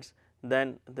permanent joints,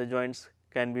 then the joints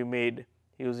can be made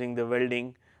using the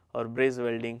welding or braze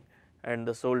welding and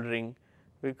the soldering,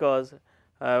 because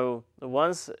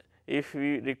once if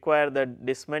we require the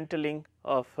dismantling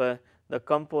of the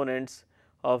components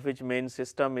of which main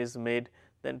system is made,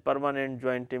 then permanent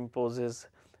joint imposes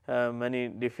many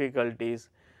difficulties,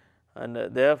 and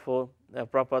therefore, a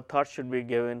proper thought should be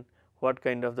given what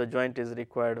kind of the joint is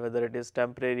required, whether it is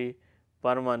temporary,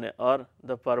 permanent or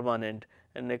the permanent,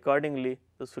 and accordingly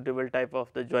the suitable type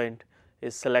of the joint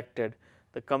is selected.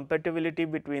 The compatibility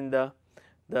between the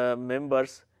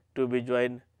members to be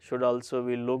joined should also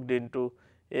be looked into.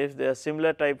 If the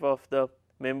similar type of the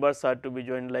members are to be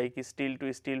joined like steel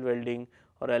to steel welding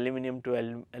or aluminum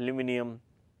to aluminum,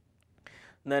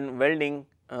 then welding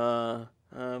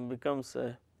becomes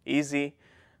easy,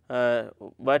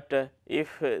 but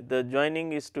if the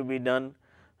joining is to be done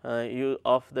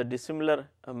of the dissimilar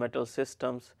metal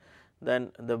systems,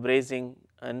 then the brazing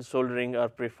and soldering are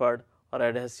preferred, or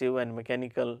adhesive and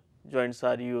mechanical joints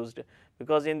are used,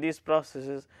 because in these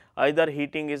processes either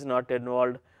heating is not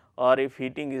involved, or if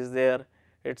heating is there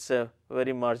it is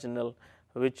very marginal,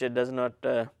 which does not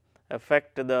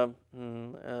affect the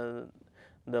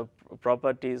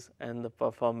properties and the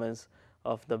performance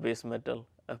of the base metal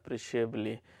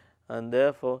appreciably. And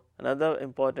therefore, another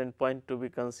important point to be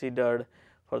considered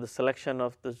for the selection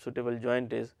of the suitable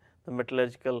joint is the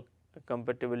metallurgical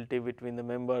compatibility between the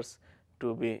members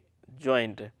to be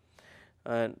joined.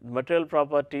 Material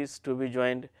properties to be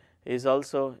joined is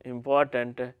also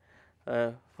important.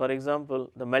 For example,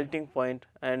 the melting point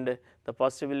and the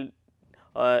possible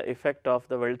effect of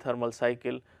the weld thermal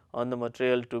cycle on the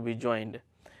material to be joined.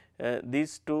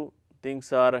 These two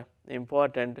things are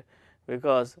important,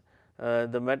 because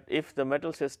if the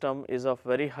metal system is of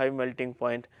very high melting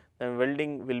point, then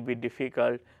welding will be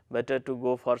difficult, better to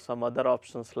go for some other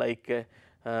options like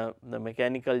the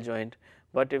mechanical joint.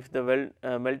 But if the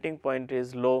melting point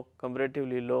is low,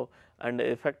 comparatively low, and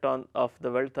the effect of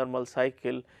the weld thermal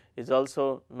cycle is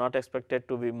also not expected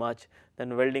to be much,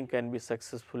 then welding can be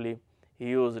successfully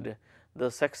used.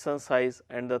 The section size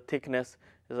and the thickness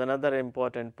is another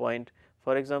important point.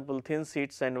 For example, thin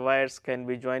sheets and wires can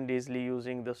be joined easily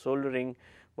using the soldering,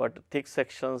 but thick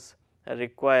sections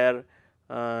require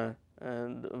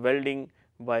welding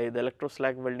by the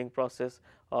electroslag welding process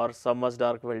or submerged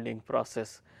arc welding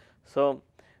process. So,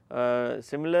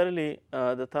 similarly,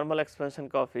 the thermal expansion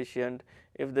coefficient,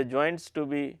 if the joints to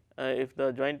be if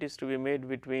the joint is to be made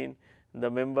between the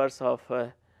members of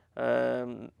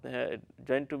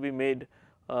joint to be made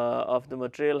of the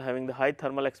material having the high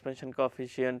thermal expansion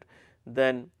coefficient,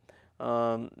 then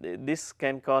this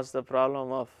can cause the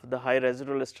problem of the high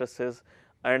residual stresses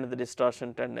and the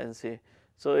distortion tendency.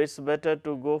 So, it is better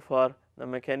to go for the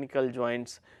mechanical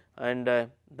joints and the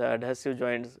adhesive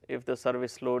joints if the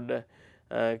service load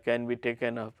can be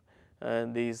taken up,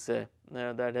 the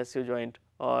adhesive joint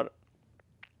or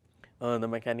the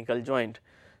mechanical joint.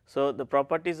 So, the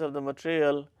properties of the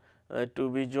material to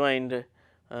be joined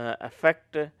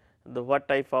affect the what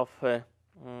type of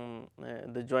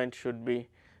the joint should be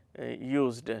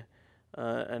used,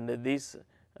 and these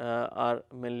are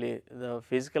mainly the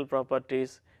physical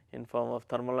properties in form of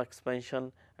thermal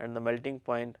expansion and the melting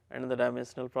point, and the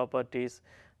dimensional properties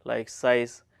like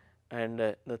size and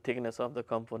the thickness of the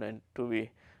component to be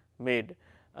made.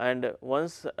 And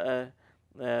once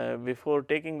before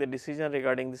taking the decision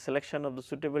regarding the selection of the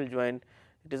suitable joint,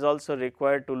 it is also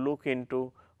required to look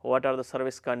into what are the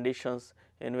service conditions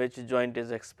in which joint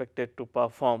is expected to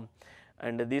perform,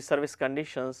 and these service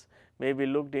conditions may be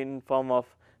looked in form of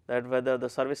that whether the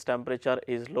service temperature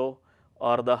is low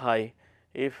or the high.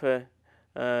 If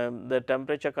the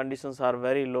temperature conditions are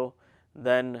very low,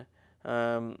 then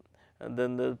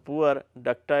the poor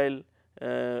ductile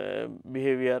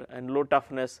behavior and low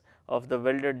toughness of the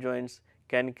welded joints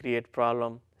can create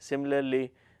problem.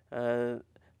 Similarly, the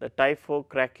type 4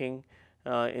 cracking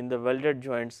in the welded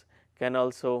joints can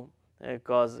also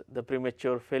cause the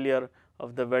premature failure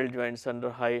of the weld joints under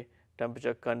high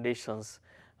temperature conditions,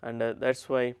 and that is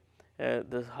why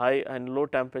this high and low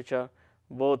temperature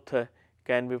both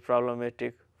can be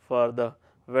problematic for the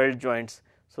weld joints.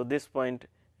 So, this point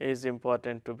is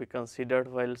important to be considered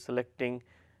while selecting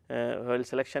while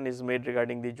selection is made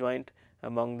regarding the joint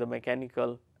among the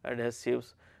mechanical,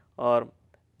 adhesives or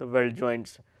the weld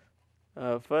joints.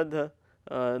 Further,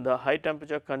 the high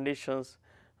temperature conditions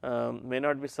may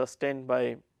not be sustained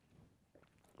by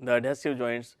the adhesive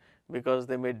joints, because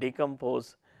they may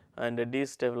decompose and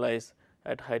destabilize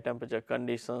at high temperature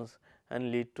conditions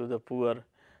and lead to the poor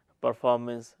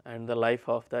performance and the life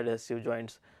of the adhesive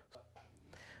joints.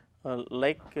 The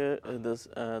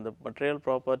material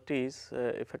properties,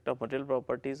 effect of material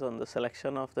properties on the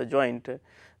selection of the joint,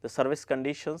 the service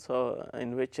conditions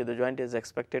in which the joint is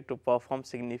expected to perform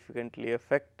significantly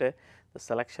affect the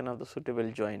selection of the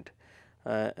suitable joint,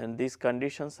 and these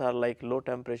conditions are like low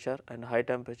temperature and high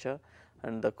temperature,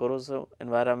 and the corrosive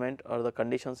environment or the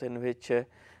conditions in which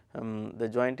the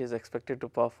joint is expected to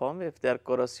perform. If they are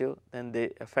corrosive, then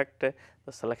they affect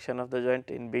the selection of the joint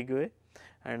in big way,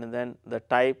 and then the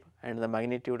type and the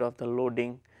magnitude of the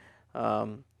loading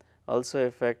also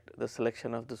affect the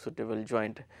selection of the suitable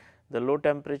joint. The low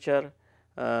temperature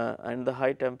and the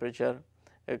high temperature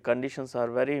conditions are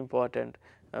very important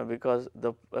because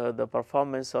the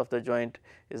performance of the joint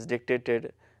is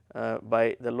dictated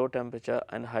by the low temperature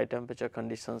and high temperature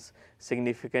conditions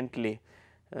significantly.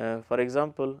 For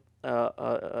example,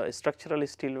 a structural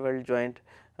steel weld joint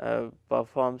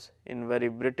performs in very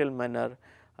brittle manner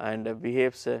and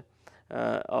behaves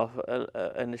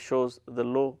and shows the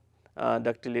low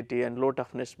ductility and low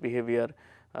toughness behavior,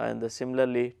 and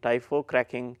similarly type 4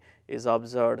 cracking is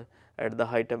observed at the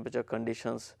high temperature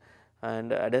conditions,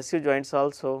 and adhesive joints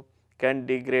also can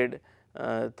degrade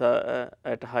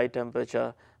at high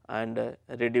temperature and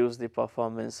reduce the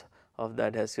performance of the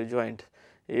adhesive joint.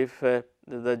 If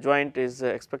the joint is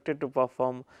expected to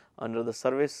perform under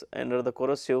the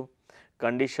corrosive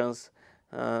conditions,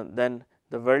 then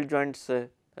the weld joints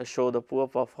show the poor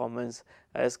performance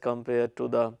as compared to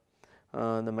the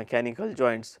mechanical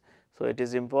joints. So, it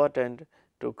is important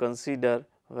to consider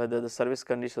whether the service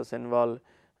conditions involve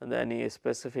any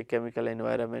specific chemical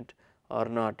environment or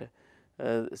not.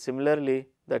 Similarly,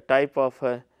 the type of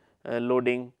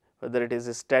loading, whether it is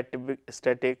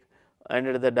static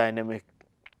and the dynamic.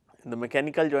 The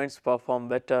mechanical joints perform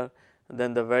better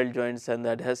than the weld joints and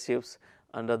the adhesives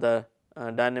under the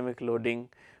dynamic loading,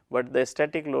 but the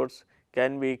static loads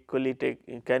can be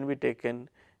taken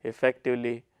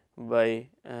effectively by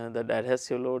the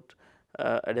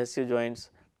adhesive joints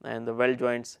and the weld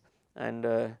joints and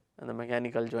the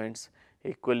mechanical joints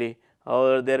equally.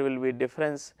 However, there will be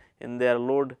difference in their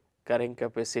load carrying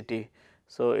capacity.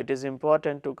 So, it is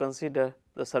important to consider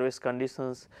the service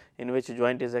conditions in which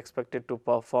joint is expected to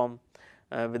perform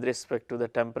with respect to the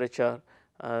temperature,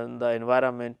 the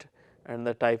environment and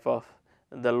the type of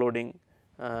the loading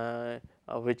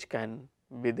which can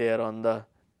be there on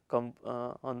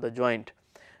the joint.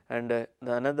 And the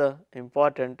another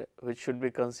important which should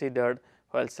be considered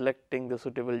while selecting the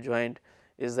suitable joint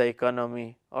is the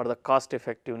economy or the cost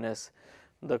effectiveness.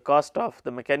 The cost of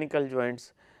the mechanical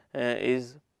joints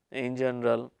is in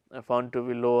general found to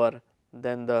be lower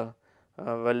than the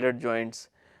welded joints,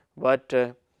 but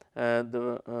the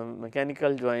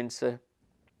mechanical joints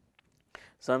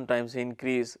sometimes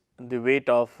increase the weight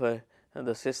of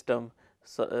the system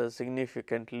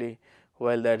significantly,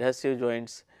 while the adhesive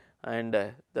joints and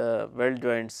the weld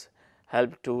joints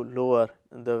help to lower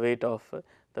the weight of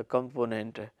the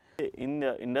component. In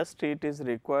the industry, it is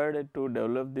required to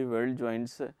develop the weld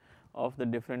joints of the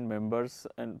different members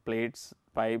and plates,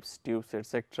 pipes, tubes,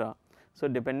 etc. So,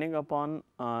 depending upon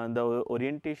the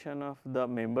orientation of the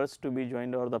members to be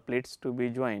joined or the plates to be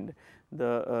joined,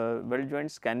 the weld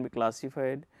joints can be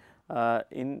classified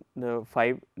in the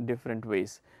 5 different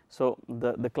ways. So,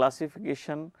 the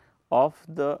classification of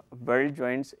the weld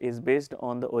joints is based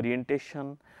on the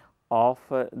orientation of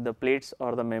the plates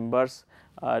or the members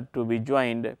to be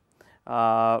joined,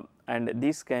 and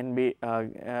these can be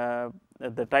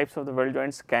the types of the weld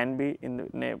joints can be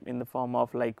in the form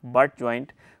of like butt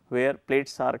joint, where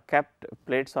plates or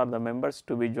the members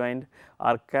to be joined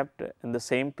are kept in the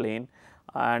same plane,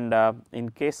 and in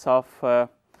case of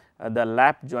the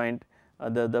lap joint,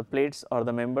 the plates or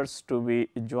the members to be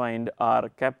joined are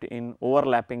kept in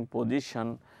overlapping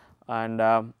position, and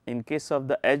in case of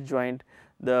the edge joint,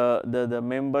 the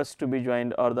members to be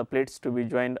joined or the plates to be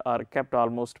joined are kept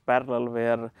almost parallel,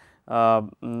 where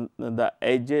the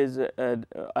edges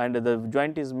and the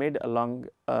joint is made along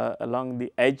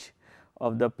the edge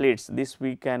of the plates. This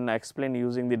we can explain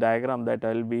using the diagram that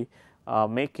I will be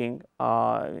making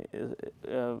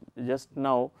just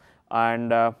now,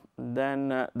 and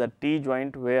then the T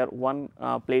joint, where one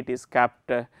plate is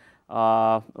kept,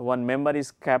 one member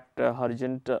is kept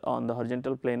horizontal on the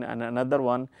horizontal plane and another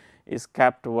one is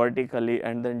kept vertically,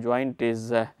 and then joint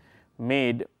is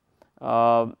made.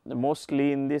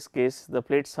 Mostly in this case the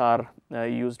plates are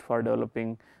used for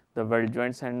developing the weld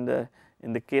joints, and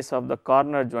in the case of the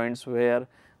corner joints, where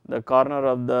the corner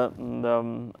of the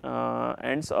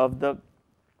ends of the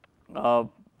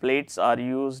plates are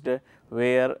used,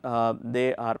 where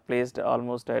they are placed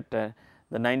almost at the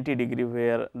 90 degree,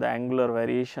 where the angular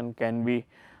variation can be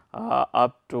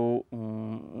up to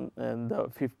the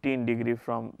 15 degree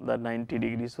from the 90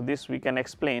 degree. So, this we can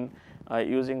explain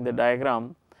using the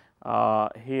diagram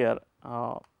here.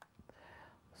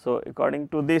 So, according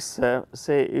to this,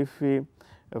 say if we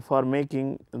for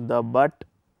making the butt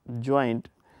joint,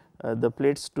 the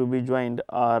plates to be joined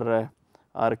are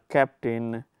kept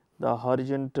in the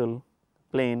horizontal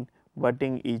plane,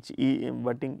 butting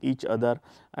each other,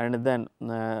 and then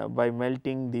by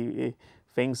melting the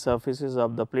fang surfaces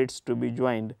of the plates to be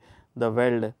joined, the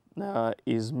weld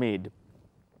is made.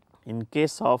 In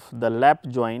case of the lap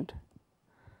joint,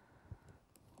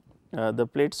 the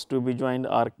plates to be joined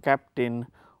are kept in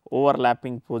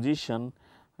overlapping position,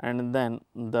 and then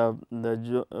the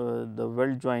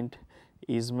weld joint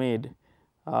is made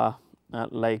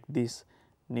like this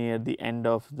near the end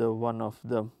of the one of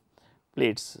the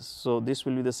plates. So, this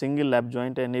will be the single lap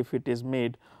joint, and if it is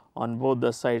made on both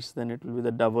the sides, then it will be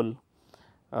the double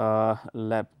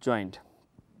lap joint.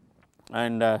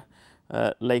 And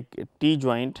like T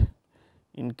joint,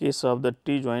 in case of the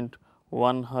T joint,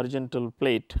 one horizontal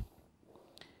plate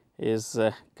is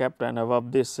kept, and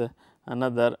above this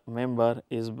another member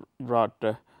is brought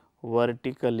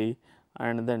vertically,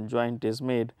 and then joint is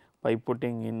made by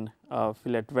putting in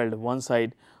fillet weld one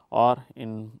side or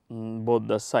in both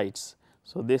the sides.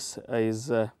 So, this is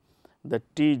the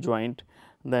T joint.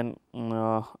 Then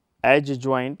edge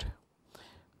joint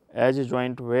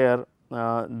where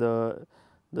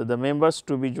the members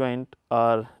to be joined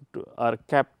are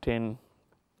kept in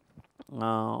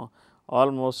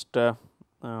almost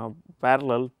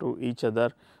parallel to each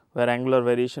other, where angular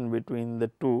variation between the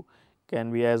two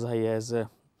can be as high as the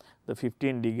 5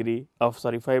 degree,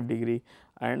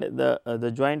 and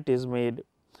the joint is made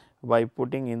by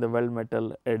putting in the weld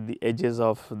metal at the edges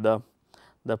of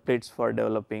the plates for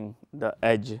developing the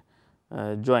edge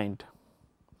joint.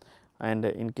 And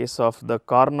in case of the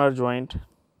corner joint,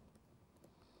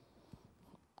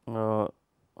 the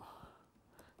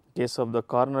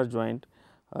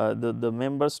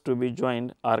members to be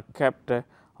joined are kept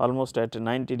almost at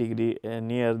 90 degree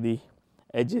near the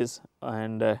edges,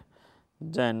 and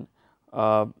then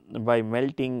by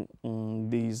melting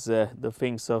these the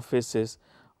fang surfaces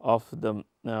of the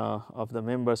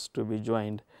members to be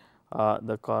joined,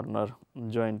 the corner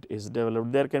joint is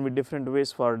developed. There can be different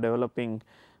ways for developing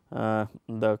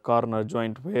the corner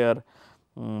joint, where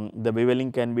the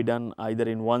beveling can be done either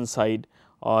in one side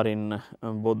or in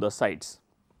both the sides.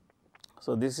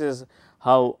 So, this is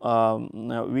how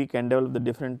we can develop the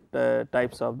different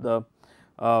types of the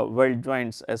weld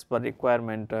joints as per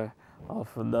requirement of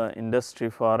the industry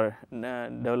for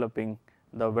developing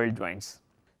the weld joints.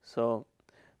 So,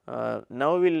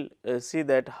 now we will see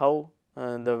that how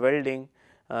the welding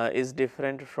is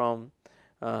different from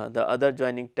the other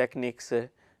joining techniques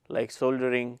like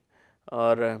soldering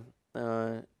or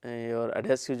your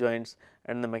adhesive joints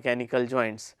and the mechanical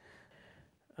joints.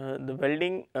 The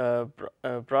welding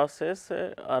process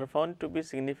are found to be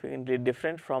significantly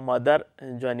different from other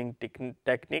joining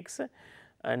techniques,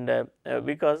 and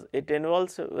because it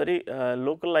involves very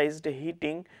localized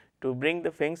heating to bring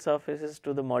the fang surfaces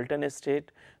to the molten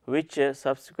state, which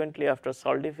subsequently after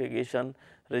solidification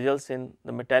results in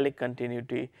the metallic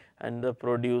continuity and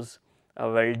produce a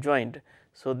weld joint.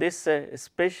 So, this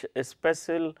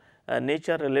special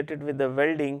nature related with the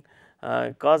welding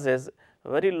causes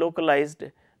very localized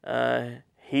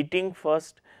heating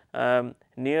first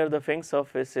near the fang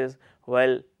surfaces,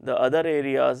 while the other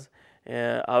areas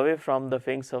away from the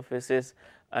fang surfaces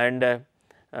and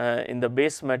in the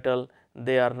base metal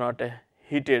they are not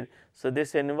heated. So,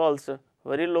 this involves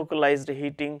very localized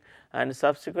heating, and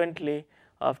subsequently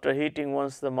after heating,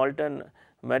 once the molten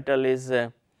metal is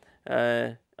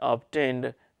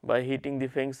obtained by heating the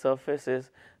fang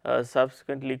surfaces,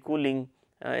 subsequently cooling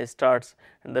starts,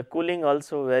 and the cooling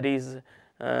also varies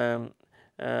with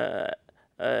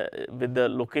the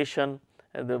location.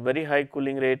 The very high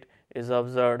cooling rate is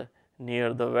observed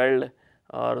near the weld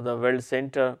or the weld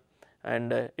center,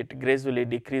 and it gradually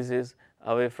decreases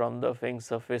away from the fang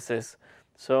surfaces.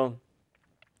 So,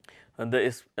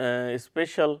 the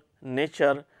special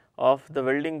nature of the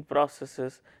welding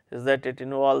processes is that it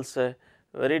involves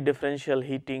very differential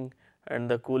heating and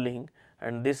the cooling,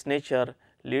 and this nature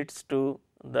leads to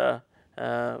the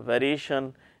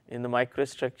variation in the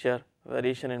microstructure,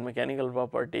 variation in mechanical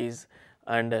properties,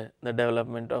 and the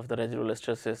development of the residual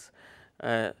stresses.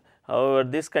 However,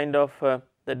 this kind of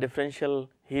the differential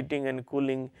heating and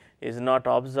cooling is not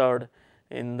observed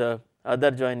in the other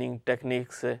joining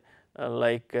techniques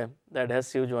like the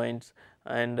adhesive joints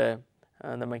and the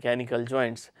mechanical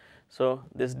joints. So,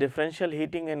 this differential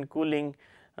heating and cooling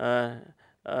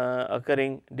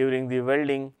occurring during the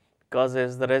welding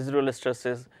causes the residual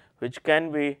stresses, which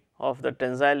can be of the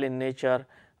tensile in nature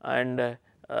and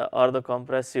or the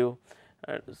compressive.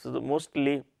 So,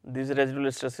 mostly these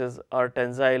residual stresses are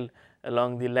tensile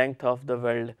along the length of the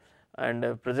weld,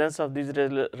 and presence of these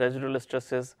residual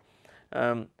stresses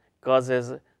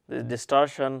causes the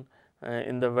distortion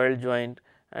in the weld joint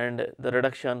and the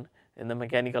reduction in the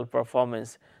mechanical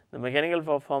performance. The mechanical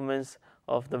performance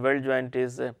of the weld joint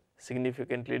is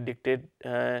significantly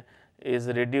is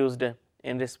reduced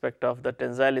in respect of the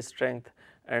tensile strength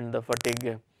and the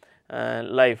fatigue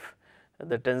life.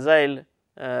 The tensile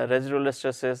residual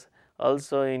stresses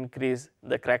also increase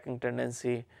the cracking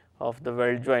tendency of the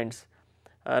weld joints.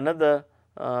 Another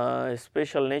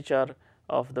special nature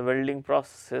of the welding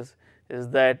processes is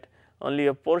that only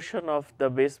a portion of the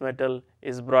base metal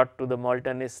is brought to the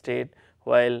molten state,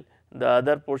 while the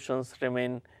other portions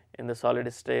remain in the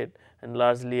solid state and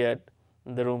largely at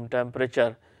the room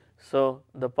temperature. So,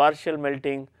 the partial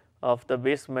melting of the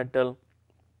base metal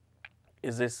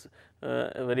is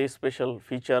a very special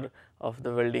feature of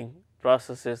the welding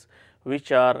processes,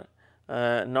 which are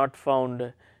not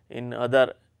found in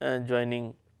other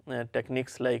joining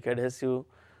techniques like adhesive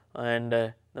and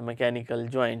the mechanical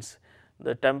joints.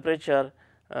 The temperature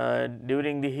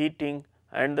during the heating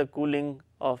and the cooling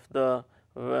of the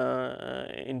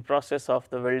in process of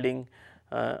the welding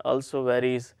also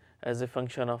varies as a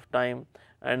function of time,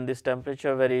 and this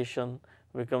temperature variation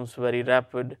becomes very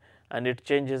rapid and it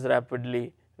changes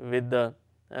rapidly with the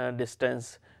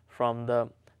distance from the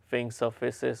fitting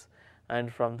surfaces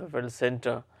and from the weld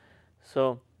center.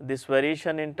 So, this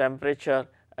variation in temperature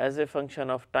as a function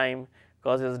of time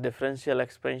causes differential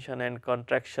expansion and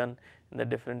contraction in the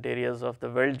different areas of the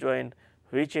weld joint,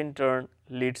 which in turn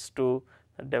leads to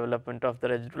the development of the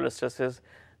residual stresses,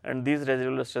 and these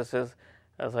residual stresses,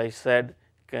 as I said,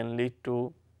 can lead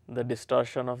to the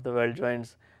distortion of the weld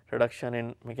joints, reduction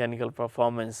in mechanical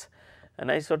performance.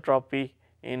 Anisotropy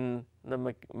in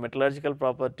the metallurgical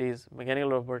properties, mechanical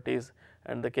properties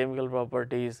and the chemical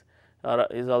properties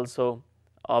is also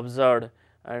observed,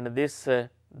 and this the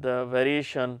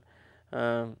variation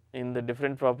in the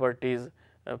different properties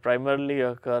primarily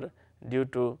occur due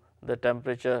to the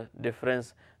temperature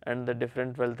difference and the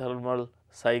different weld thermal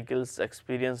cycles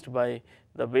experienced by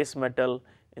the base metal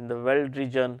in the weld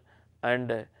region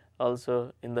and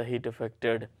also in the heat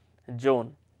affected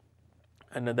zone.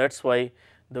 And that is why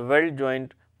the weld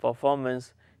joint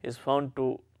performance is found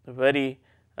to vary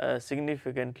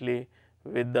significantly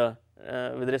with the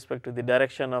with respect to the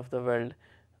direction of the weld,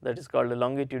 that is called a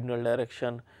longitudinal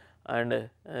direction, and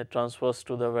transverse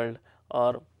to the weld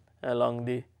or along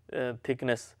the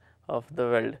thickness of the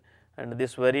weld, and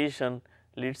this variation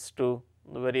leads to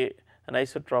very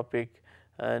anisotropic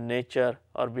nature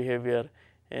or behavior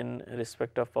in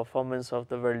respect of performance of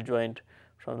the weld joint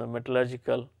from the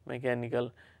metallurgical,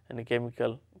 mechanical and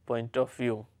chemical point of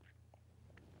view.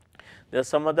 There are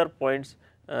some other points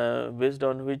based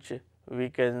on which we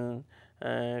can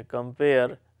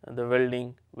compare the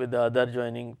welding with the other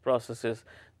joining processes.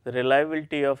 The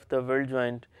reliability of the weld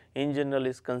joint in general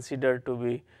is considered to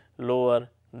be lower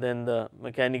than the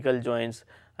mechanical joints,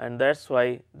 and that is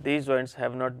why these joints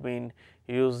have not been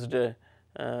used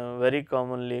very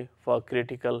commonly for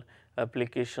critical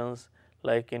applications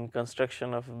like in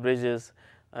construction of bridges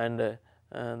and the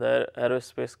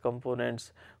aerospace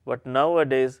components. But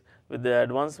nowadays, with the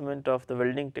advancement of the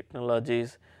welding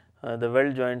technologies, the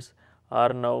weld joints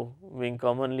are now being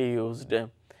commonly used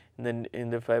in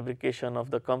the fabrication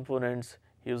of the components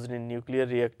used in nuclear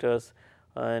reactors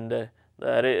and the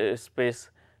aerospace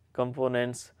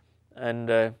components and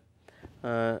the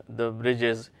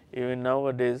bridges. Even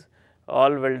nowadays,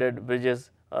 all welded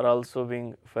bridges are also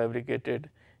being fabricated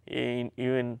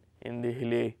even in the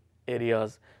hilly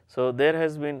areas. So, there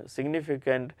has been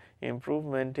significant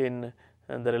improvement in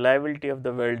the reliability of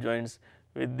the weld joints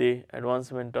with the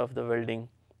advancement of the welding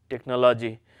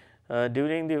technology.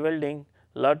 During the welding,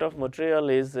 lot of material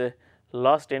is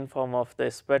lost in form of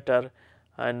the spatter,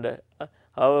 and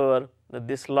however,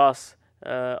 this loss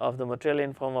of the material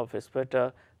in form of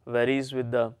spatter varies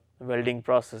with the welding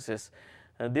processes.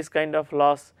 This kind of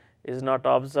loss is not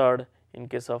observed in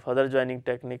case of other joining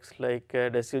techniques like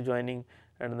adhesive joining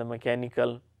and the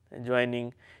mechanical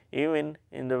joining. Even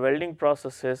in the welding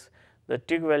processes, the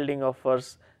TIG welding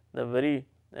offers the very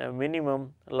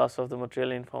minimum loss of the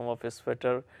material in form of a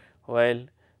spatter, while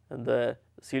the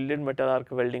shielded metal arc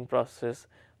welding process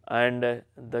and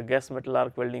the gas metal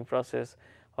arc welding process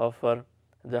offer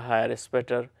the higher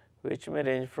spatter, which may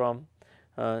range from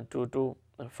 2 to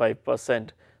 5%.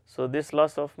 So, this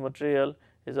loss of material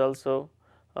is also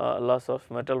loss of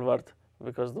metal worth,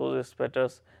 because those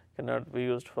spatters cannot be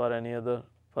used for any other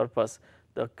purpose.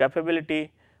 The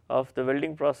capability of the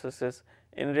welding processes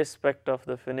in respect of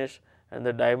the finish and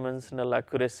the dimensional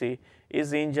accuracy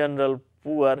is in general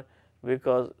poor,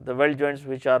 because the weld joints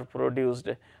which are produced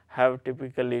have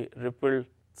typically ripples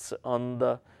on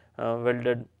the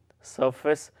welded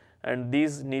surface, and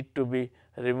these need to be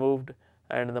removed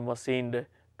and the machined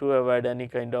to avoid any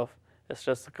kind of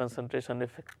stress concentration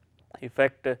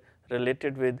effect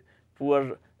related with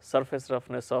poor surface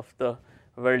roughness of the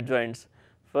weld joints.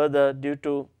 Further, due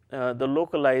to the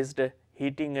localized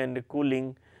heating and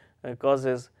cooling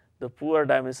causes the poor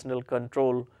dimensional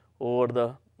control over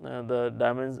the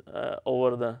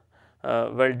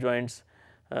weld joints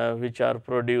which are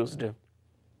produced,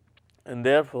 and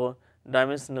therefore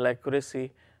dimensional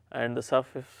accuracy and the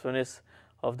surface finish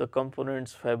of the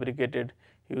components fabricated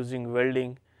using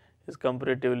welding is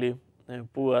comparatively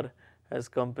poor as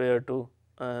compared to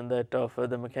that of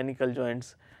the mechanical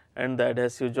joints and the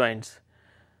adhesive joints.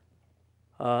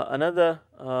 Another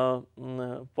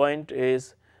point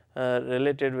is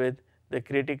related with the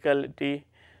criticality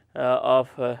of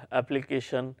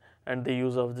application and the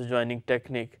use of the joining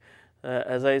technique.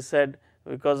 As I said,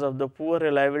 because of the poor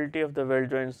reliability of the weld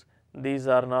joints, these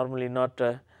are normally not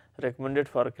recommended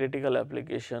for critical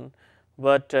application,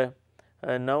 but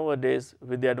nowadays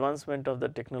with the advancement of the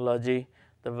technology,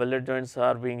 the welded joints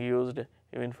are being used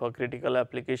even for critical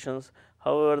applications.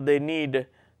 However, they need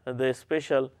the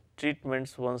special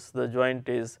treatments once the joint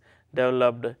is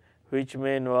developed, which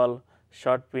may involve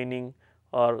short peening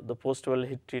or the post weld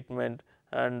heat treatment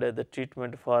and the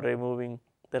treatment for removing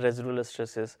the residual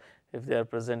stresses if they are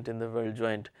present in the weld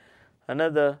joint.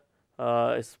 Another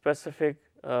specific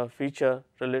feature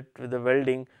related with the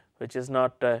welding, which is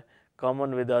not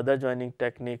common with other joining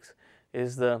techniques,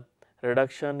 is the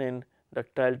reduction in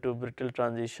ductile to brittle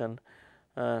transition.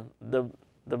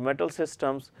 The metal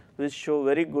systems which show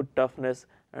very good toughness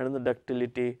and the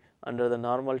ductility under the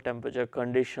normal temperature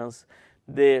conditions,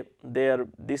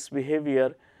 this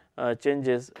behavior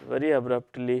changes very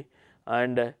abruptly,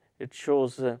 and it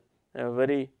shows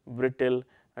very brittle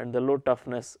and the low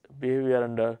toughness behavior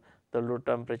under the low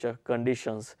temperature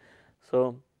conditions.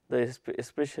 So,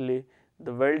 especially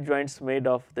the weld joints made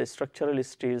of the structural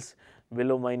steels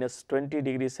below -20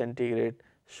 degrees centigrade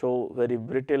show very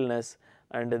brittleness,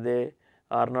 and they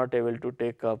are not able to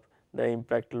take up the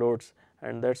impact loads,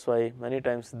 and that is why many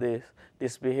times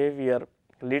this behavior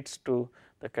leads to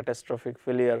the catastrophic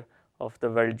failure of the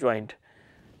weld joint.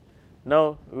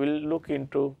 Now, we will look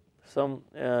into some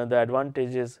the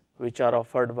advantages which are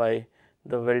offered by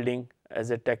the welding as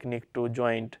a technique to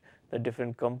joint the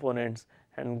different components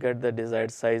and get the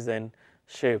desired size and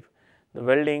shape. The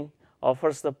welding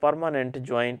offers the permanent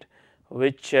joint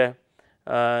which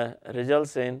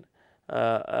results in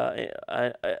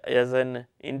as an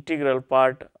integral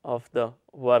part of the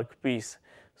work piece.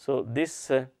 So,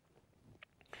 this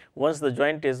once the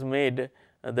joint is made,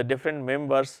 the different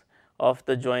members of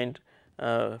the joint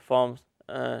forms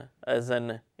as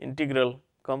an integral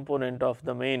component of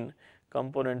the main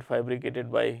component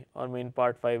fabricated by or main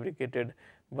part fabricated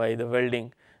by the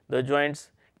welding. The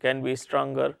joints can be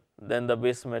stronger than the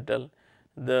base metal.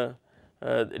 The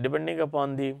depending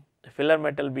upon the filler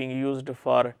metal being used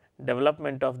for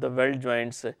development of the weld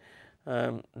joints,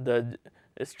 the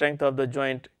strength of the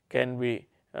joint can be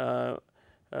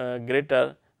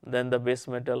greater than the base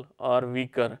metal or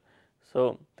weaker.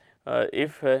 So,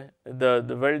 if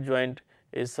the weld joint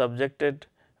is subjected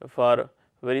for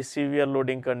very severe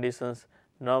loading conditions,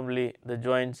 normally the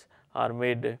joints are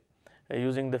made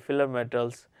using the filler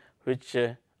metals which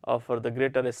offer the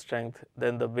greater strength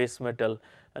than the base metal,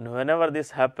 and whenever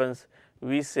this happens,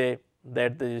 we say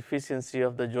that the efficiency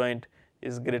of the joint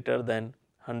is greater than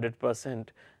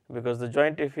 100%, because the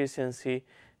joint efficiency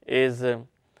is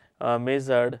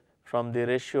measured from the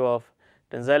ratio of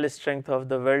tensile strength of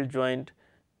the weld joint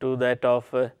to that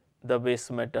of the base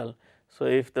metal. So,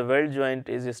 if the weld joint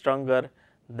is stronger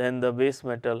than the base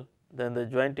metal, then the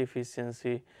joint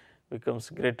efficiency becomes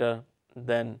greater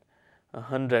than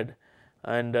 100.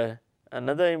 And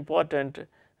another important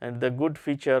and the good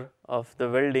feature of the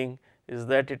welding is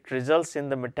that it results in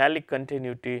the metallic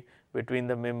continuity between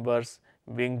the members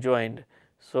being joined.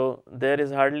 So, there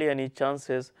is hardly any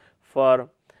chances for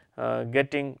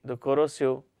getting the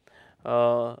corrosive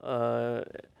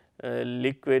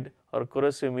liquid or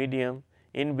corrosive medium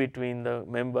in between the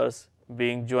members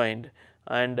being joined,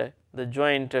 and the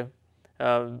joint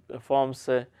forms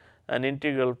an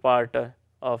integral part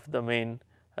of the main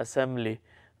assembly.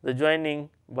 The joining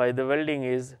by the welding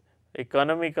is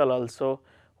economical also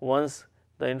once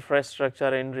the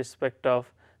infrastructure in respect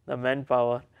of the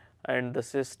manpower and the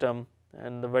system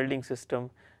and the welding system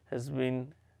has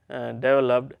been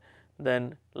developed,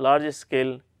 then large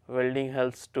scale welding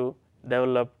helps to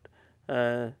develop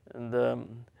the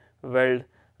weld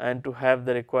and to have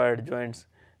the required joints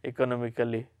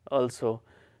economically also.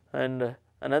 And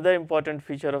another important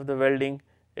feature of the welding,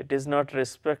 it is not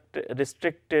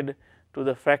restricted to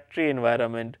the factory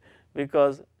environment,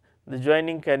 because the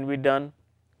joining can be done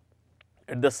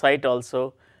at the site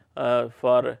also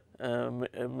for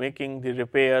making the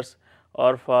repairs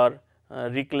or for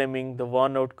reclaiming the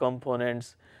worn out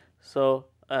components. So,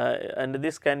 and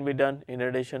this can be done in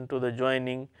addition to the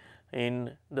joining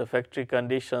in the factory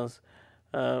conditions.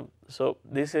 So,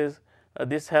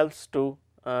 this helps to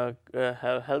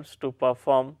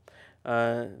perform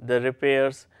the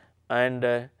repairs and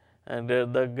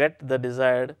get the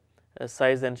desired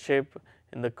size and shape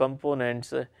in the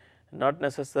components, not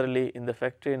necessarily in the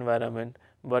factory environment,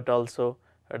 but also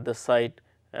at the site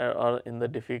or in the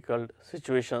difficult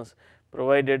situations,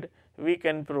 provided we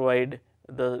can provide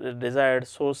the desired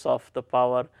source of the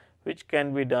power, which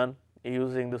can be done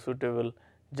using the suitable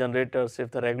generators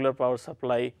if the regular power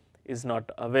supply is not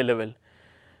available.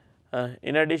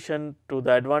 In addition to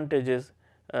the advantages,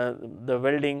 the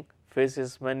welding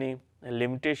faces many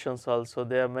limitations also.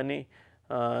 There are many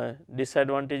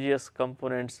disadvantageous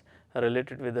components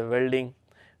related with the welding,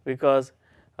 because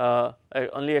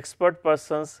only expert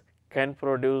persons can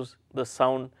produce the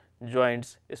sound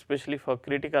joints, especially for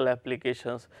critical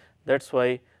applications. That is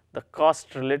why the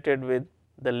cost related with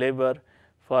the labor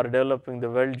for developing the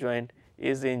weld joint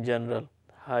is in general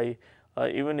high.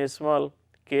 Even a small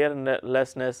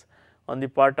carelessness on the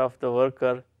part of the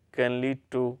worker can lead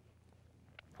to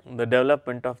the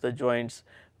development of the joints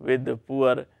with the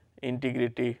poor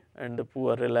integrity and the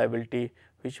poor reliability,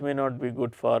 which may not be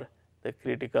good for the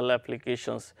critical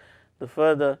applications. The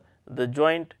further, the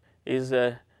joint is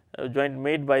a joint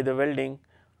made by the welding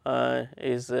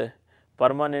is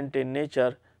permanent in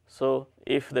nature. So,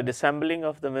 if the disassembling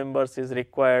of the members is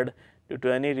required due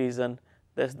to any reason,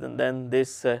 then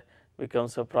this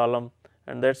becomes a problem,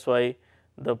 and that is why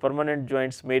the permanent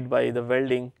joints made by the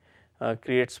welding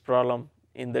creates problem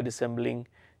in the disassembling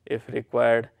if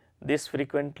required. This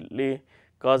frequently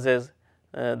causes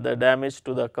the damage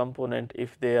to the component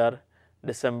if they are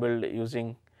disassembled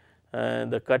using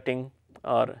the cutting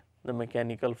or the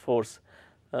mechanical force.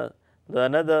 The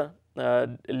another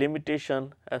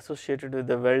limitation associated with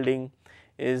the welding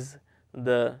is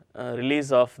the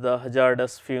release of the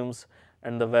hazardous fumes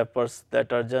and the vapors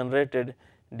that are generated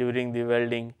during the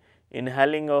welding.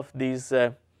 Inhaling of these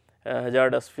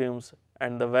hazardous fumes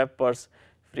and the vapors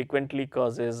frequently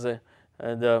causes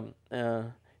the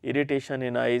irritation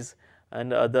in eyes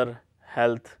and other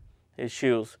health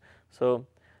issues. So,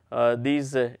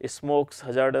 these smokes,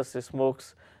 hazardous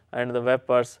smokes and the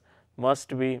vapors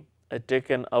must be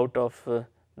taken out of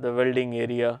the welding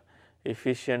area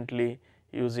efficiently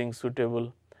using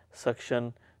suitable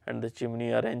suction and the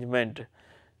chimney arrangement,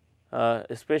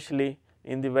 especially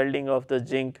in the welding of the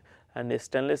zinc and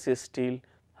stainless steel.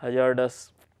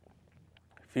 Hazardous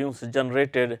fumes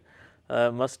generated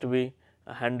must be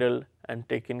handled and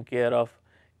taken care of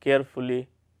carefully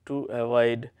to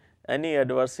avoid any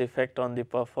adverse effect on the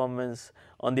performance,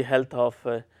 on the health of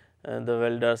the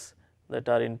welders that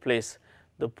are in place.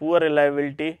 The poor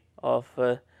reliability of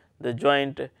the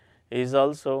joint is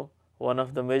also one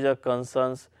of the major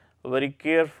concerns. Very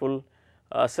careful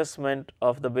assessment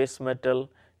of the base metal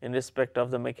in respect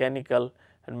of the mechanical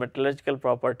and metallurgical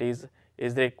properties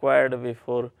is required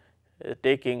before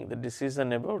taking the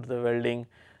decision about the welding,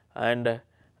 and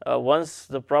once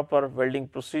the proper welding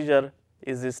procedure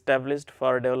is established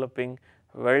for developing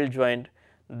weld joint,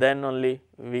 then only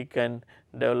we can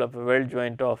develop a weld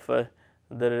joint of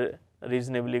the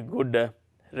reasonably good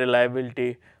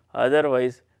reliability.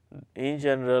 Otherwise, in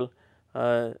general,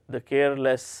 the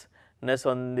carelessness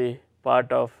on the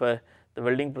part of the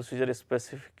welding procedure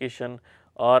specification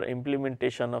or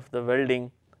implementation of the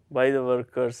welding by the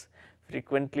workers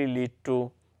frequently lead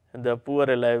to the poor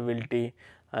reliability,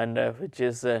 and which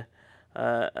is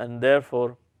and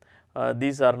therefore,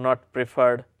 these are not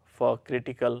preferred for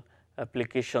critical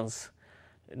applications.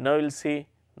 Now, we will see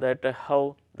that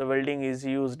how the welding is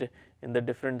used in the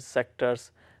different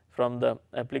sectors from the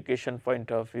application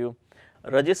point of view.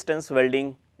 Resistance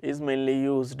welding is mainly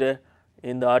used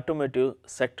in the automotive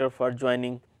sector for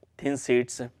joining thin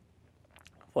seats,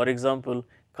 for example,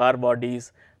 car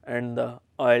bodies and the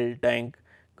oil tank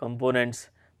components.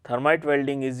 Thermite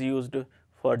welding is used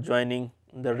for joining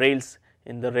the rails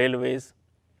in the railways.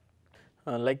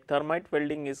 Like thermite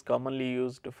welding is commonly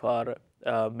used for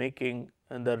making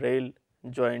the rail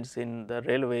joints in the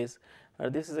railways.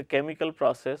 This is a chemical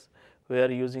process where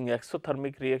using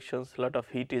exothermic reactions lot of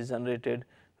heat is generated,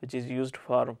 which is used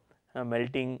for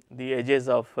melting the edges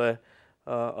of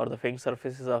or the fixed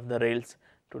surfaces of the rails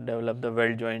to develop the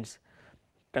weld joints.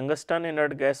 Tungsten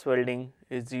inert gas welding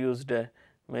is used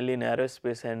mainly in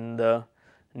aerospace and the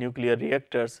nuclear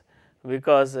reactors,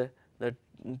 because the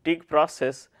TIG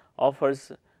process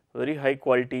offers very high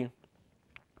quality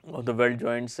of the weld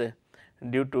joints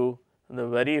due to the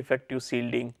very effective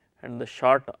shielding and the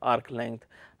short arc length,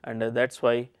 and that is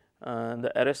why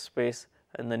the aerospace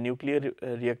and the nuclear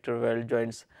reactor weld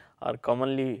joints are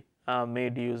commonly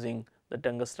made using the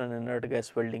tungsten inert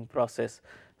gas welding process.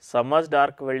 Submerged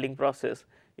arc welding process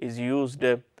is used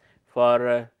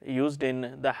used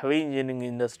in the heavy engineering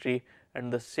industry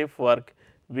and the ship work,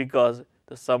 because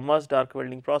the submerged arc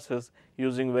welding process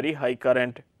using very high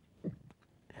current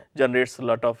generates a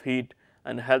lot of heat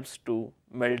and helps to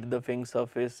melt the fin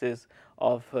surfaces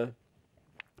of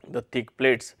the thick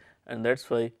plates, and that is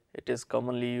why it is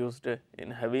commonly used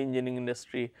in heavy engineering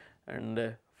industry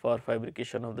and for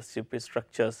fabrication of the ship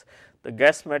structures. The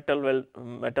gas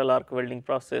metal arc welding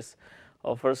process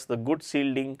offers the good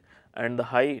shielding and the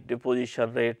high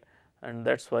deposition rate, and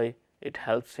that is why it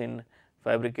helps in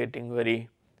fabricating very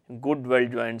good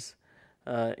weld joints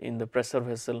in the pressure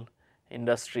vessel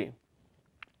industry.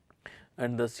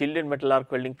 And the shielded metal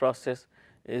arc welding process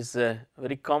is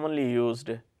very commonly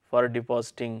used for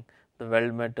depositing the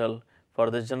weld metal for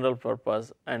the general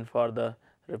purpose and for the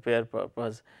repair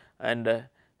purpose, and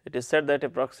it is said that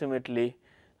approximately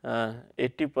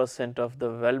 80% of the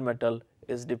weld metal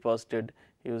is deposited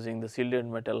using the shielded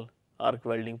metal arc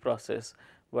welding process.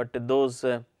 But those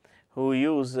who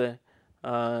use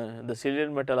the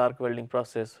shielded metal arc welding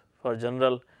process for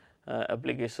general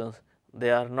applications,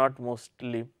 they are not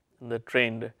mostly the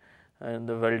trained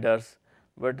the welders,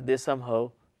 but they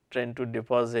somehow tend to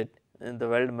deposit in the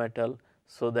weld metal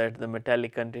so that the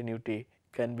metallic continuity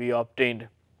can be obtained.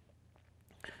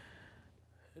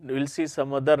 We will see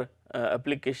some other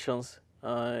applications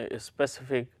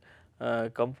specific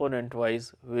component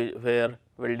wise where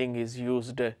welding is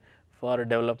used for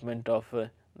development of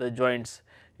the joints.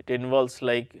 It involves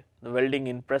like the welding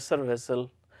in pressure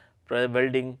vessel,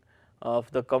 welding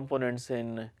of the components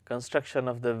in construction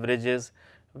of the bridges,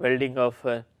 welding of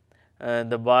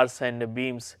the bars and the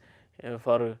beams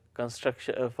for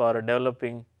construction for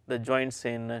developing the joints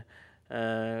in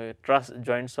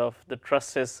joints of the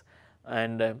trusses,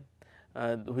 and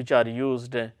which are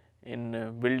used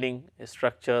in building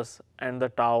structures and the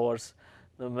towers,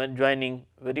 joining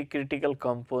very critical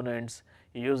components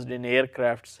used in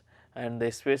aircrafts and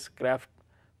the spacecraft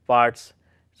parts.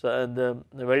 So, the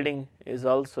welding is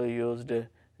also used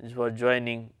for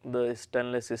joining the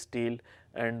stainless steel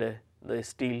and the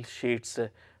steel sheets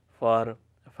for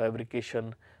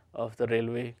fabrication of the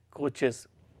railway coaches.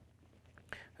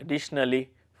 Additionally,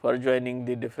 for joining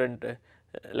the different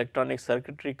electronic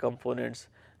circuitry components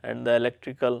and the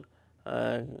electrical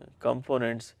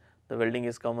components, the welding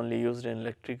is commonly used in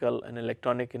electrical and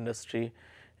electronic industry.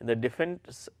 In the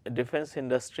defense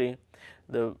industry,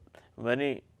 the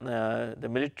many the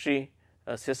military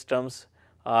systems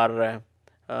are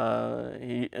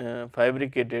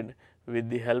fabricated with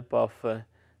the help of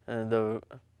the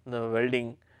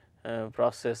welding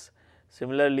process.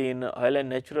 Similarly, in oil and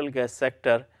natural gas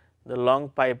sector, the long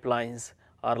pipelines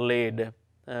are laid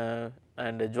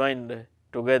and joined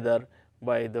together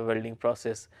by the welding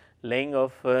process. Laying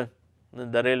of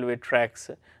the railway tracks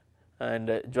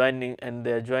and joining, and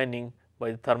they are joining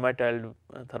by the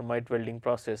thermite welding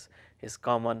process is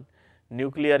common.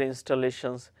 Nuclear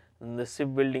installations in the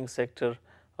shipbuilding sector,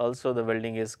 also the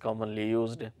welding is commonly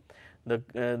used. The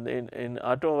in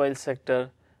automobile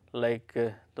sector, like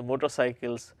the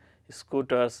motorcycles,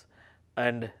 scooters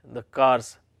and the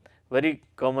cars, very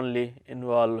commonly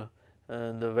involve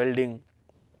the welding,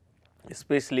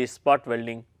 especially spot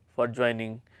welding for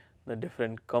joining the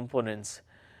different components.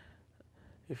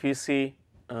 If you see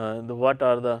what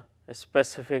are the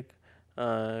specific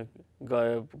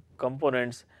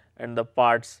components and the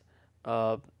parts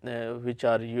which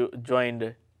are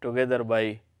joined together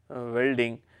by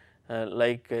welding,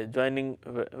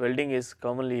 welding is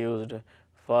commonly used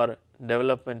for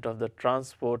development of the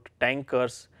transport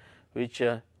tankers, which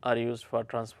are used for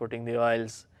transporting the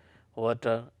oils,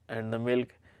 water and the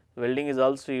milk. Welding is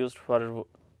also used for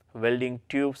welding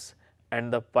tubes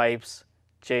and the pipes,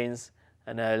 chains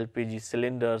and LPG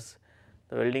cylinders.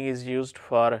 The welding is used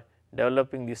for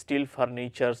developing the steel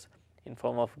furnitures in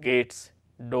form of gates,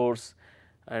 doors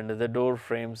and the door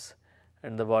frames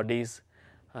and the bodies,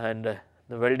 and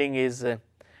the welding is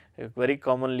very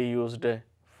commonly used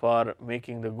for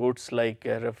making the goods like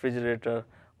refrigerator,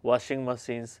 washing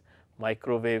machines,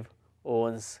 microwave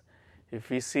ovens. If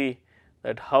we see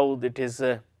that how it is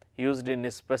used in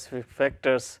specific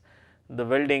factors, the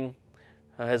welding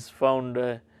has found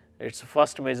its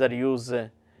first major use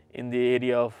in the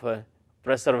area of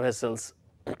pressure vessels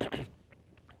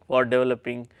for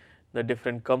developing the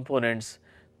different components.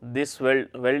 This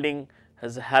welding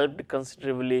has helped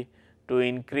considerably to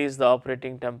increase the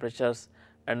operating temperatures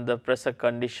and the pressure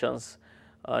conditions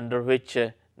under which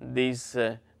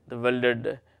the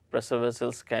welded pressure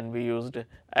vessels can be used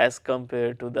as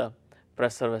compared to the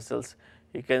pressure vessels.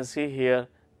 You can see here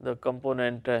the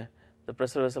component, the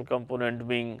pressure vessel component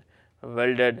being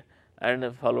welded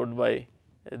and followed by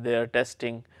their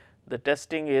testing. The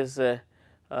testing is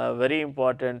very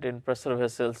important in pressure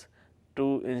vessels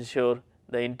to ensure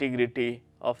the integrity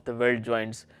of the weld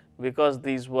joints, because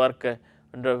these work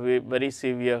under very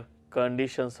severe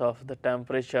conditions of the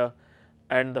temperature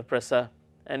and the pressure.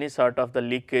 Any sort of the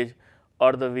leakage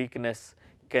or the weakness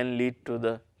can lead to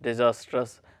the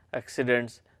disastrous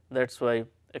accidents. That is why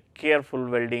a careful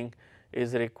welding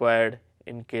is required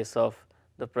in case of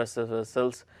the pressure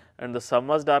vessels, and the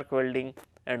submerged arc welding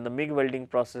and the MIG welding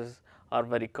process are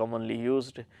very commonly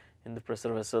used in the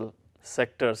pressure vessel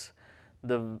sectors.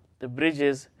 The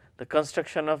bridges, the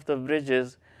construction of the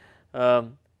bridges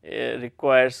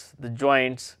requires the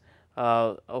joints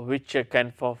which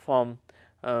can perform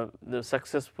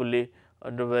successfully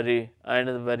under very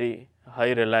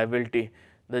high reliability.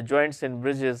 The joints in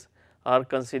bridges are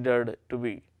considered to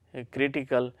be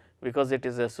critical because it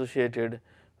is associated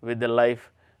with the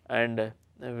life and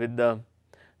with the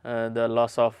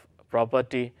loss of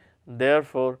property.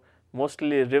 Therefore,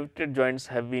 mostly riveted joints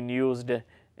have been used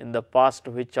in the past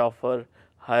which offer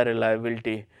high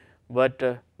reliability, but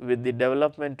with the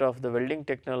development of the welding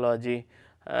technology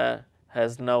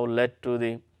has now led to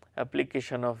the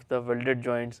application of the welded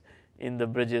joints in the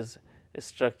bridges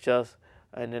structures,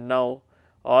 and now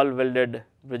all welded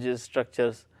bridges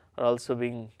structures are also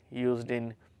being used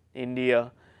in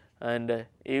India, and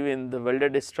even the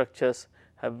welded structures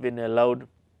have been allowed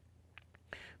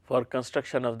for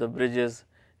construction of the bridges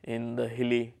in the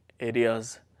hilly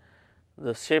areas.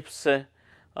 The ships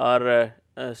are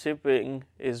shipping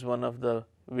is one of the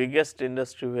biggest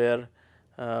industry where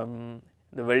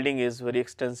the welding is very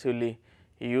extensively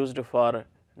used for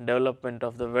development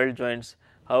of the weld joints.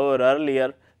 However,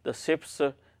 earlier the ships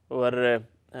were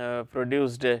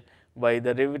produced by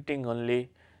the riveting only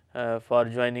for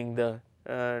joining the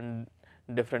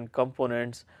different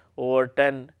components. Over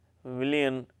 10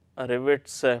 million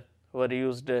rivets were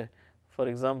used, for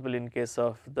example, in case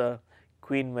of the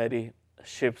Queen Mary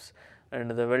ships,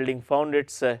 and the welding found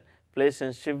its place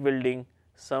in shipbuilding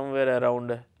somewhere around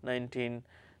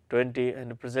 1920,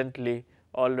 and presently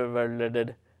all the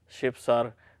welded ships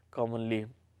are commonly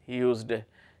used. You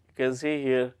can see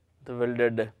here the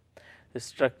welded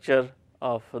structure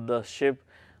of the ship,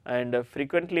 and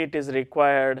frequently it is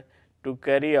required to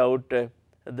carry out the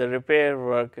repair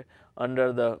work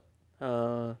under the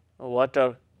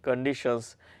water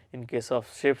conditions in case of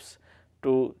ships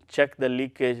to check the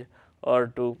leakage or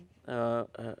to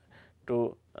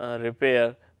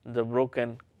repair the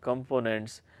broken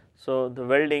components. So, the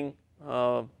welding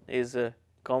is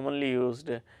commonly used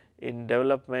in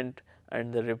development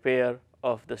and the repair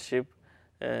of the ship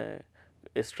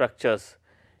structures.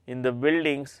 In the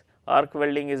buildings, arc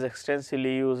welding is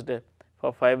extensively used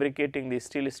for fabricating the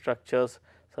steel structures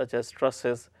such as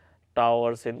trusses,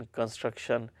 towers in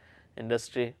construction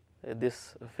industry.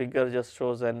 This figure just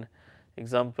shows an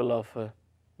example of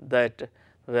that,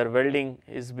 where welding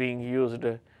is being used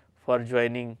for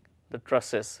joining the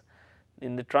trusses.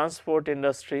 In the transport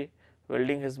industry,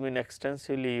 welding has been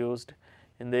extensively used.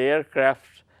 In the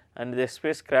aircraft and the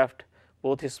spacecraft,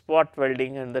 both spot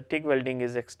welding and the TIG welding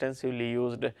is extensively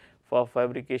used for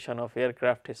fabrication of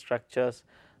aircraft structures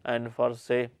and for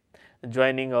say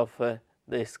joining of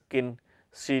the skin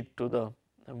sheet to the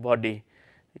body.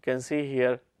 You can see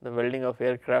here the welding of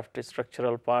aircraft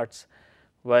structural parts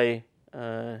by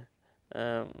the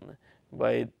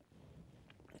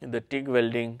TIG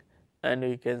welding, and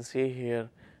we can see here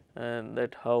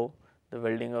that how the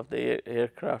welding of the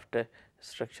aircraft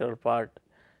structural part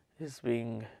is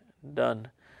being done.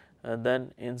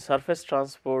 Then in surface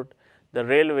transport, the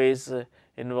railways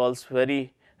involves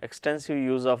very extensive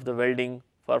use of the welding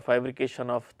for fabrication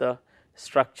of the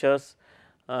structures,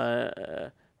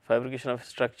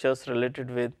 related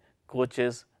with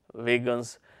coaches,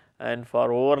 wagons, and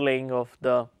for overlaying of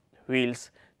the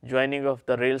wheels, joining of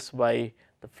the rails by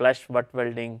the flash butt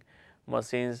welding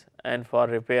machines, and for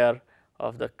repair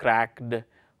of the cracked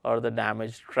or the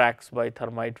damaged tracks by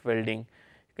thermite welding.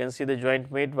 You can see the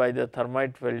joint made by the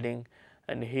thermite welding,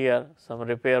 and here some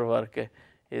repair work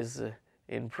is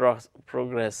in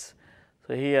progress.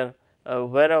 So, here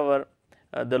wherever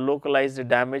the localized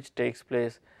damage takes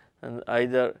place, and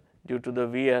either due to the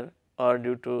wear or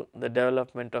due to the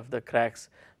development of the cracks,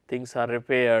 things are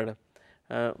repaired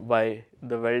by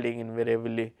the welding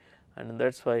invariably, and that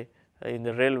is why in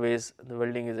the railways the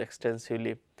welding is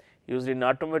extensively used in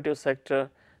automotive sector,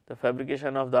 the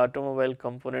fabrication of the automobile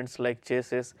components like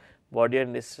chassis, body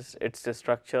and its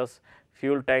structures,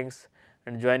 fuel tanks,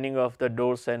 and joining of the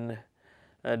doors and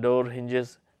door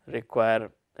hinges require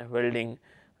welding,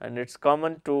 and it is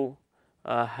common to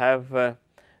have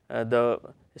the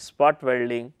spot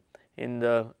welding in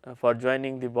the for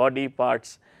joining the body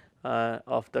parts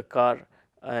of the car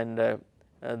and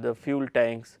the fuel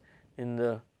tanks in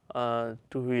the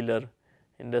two-wheeler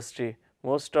industry.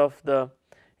 Most of the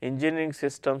engineering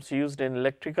systems used in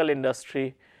electrical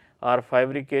industry are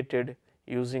fabricated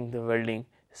using the welding,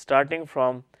 starting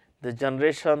from the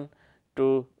generation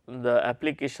to the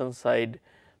application side,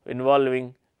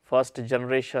 involving first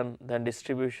generation, then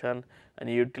distribution and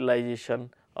utilization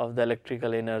of the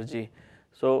electrical energy.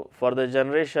 So, for the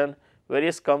generation,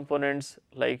 various components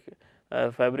like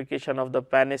fabrication of the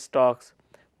penstocks,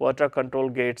 water control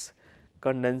gates,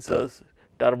 condensers,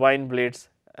 turbine blades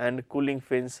and cooling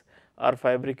fins are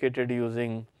fabricated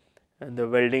using the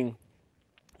welding.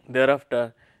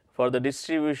 Thereafter, for the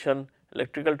distribution,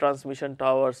 electrical transmission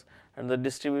towers and the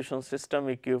distribution system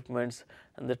equipments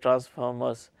and the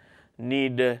transformers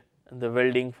need the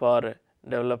welding for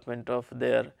development of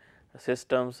their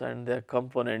systems and their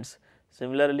components.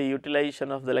 Similarly,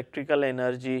 utilization of the electrical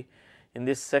energy in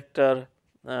this sector,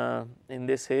 in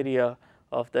this area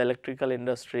of the electrical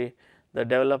industry, the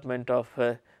development of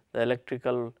the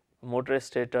electrical motor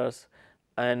stators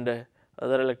and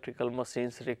other electrical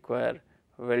machines require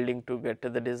welding to get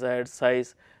the desired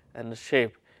size and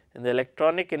shape. In the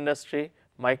electronic industry,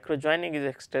 micro joining is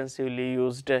extensively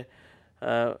used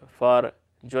for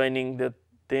joining the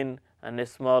thin and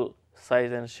small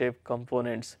size and shape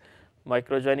components.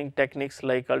 Micro joining techniques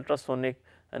like ultrasonic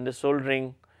and the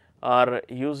soldering are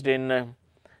used in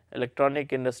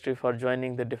electronic industry for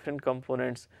joining the different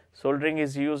components. Soldering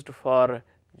is used for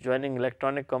joining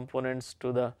electronic components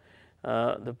to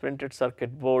the printed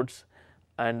circuit boards,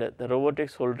 and the robotic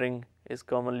soldering is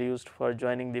commonly used for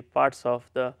joining the parts of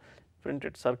the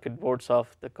printed circuit boards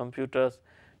of the computers,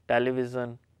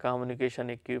 television, communication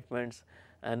equipments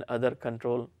and other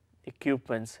control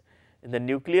equipments. In the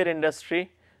nuclear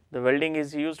industry, the welding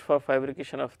is used for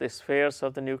fabrication of the spheres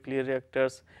of the nuclear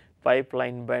reactors,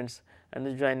 pipeline bends and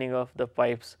the joining of the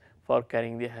pipes for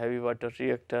carrying the heavy water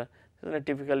reactor. This is a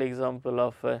typical example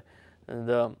of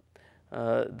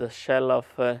the shell of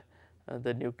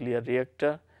the nuclear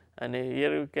reactor, and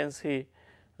here you can see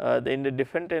in the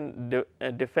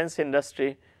defense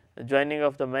industry, the joining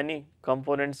of the many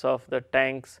components of the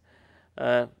tanks,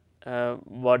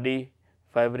 body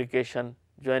fabrication,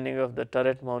 joining of the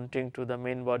turret mounting to the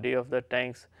main body of the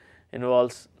tanks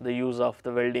involves the use of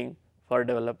the welding for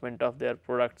development of their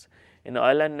products. In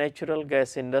oil and natural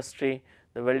gas industry,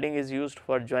 the welding is used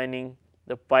for joining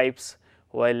the pipes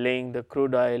while laying the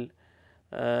crude oil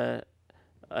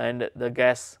and the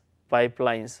gas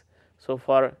pipelines. So,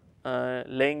 for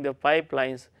laying the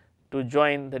pipelines to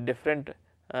join the different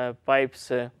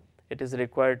pipes, it is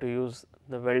required to use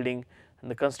the welding, and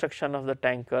the construction of the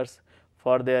tankers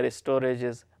for their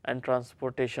storages and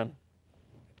transportation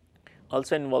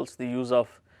also involves the use of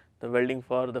the welding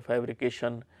for the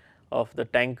fabrication of the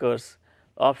tankers.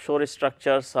 Offshore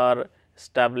structures are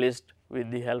established with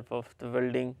the help of the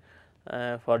welding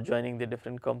for joining the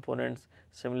different components.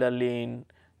 Similarly, in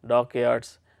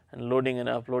dockyards and loading and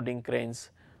uploading cranes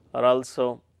are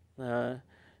also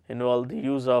involve the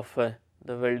use of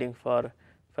the welding for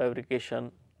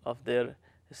fabrication of their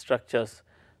structures.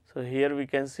 So, here we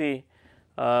can see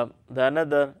the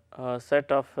another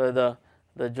set of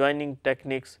the joining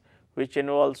techniques, which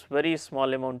involves very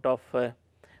small amount of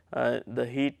the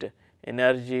heat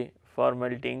energy for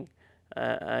melting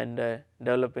and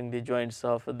developing the joints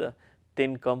of the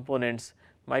thin components.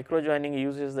 Micro joining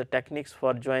uses the techniques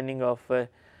for joining of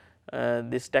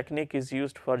this technique is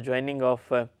used for joining of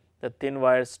the thin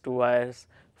wires to wires,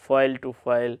 foil to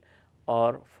foil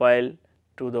or foil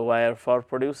to the wire for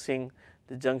producing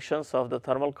the junctions of the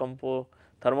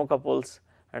thermocouples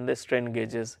and the strain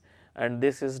gauges, and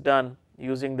this is done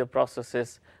using the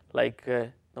processes like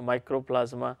the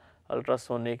microplasma,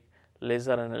 ultrasonic,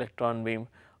 laser and electron beam.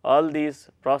 All these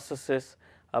processes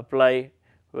apply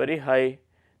very high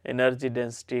energy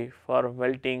density for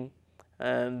melting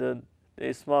and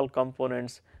the small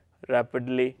components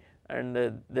rapidly,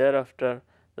 and thereafter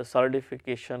the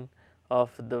solidification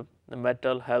of the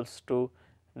metal helps to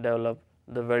develop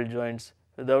the weld joints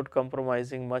without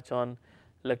compromising much on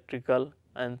electrical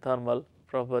and thermal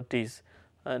properties,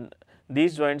 and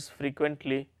these joints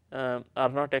frequently are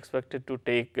not expected to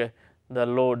take the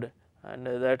load, and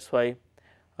that is why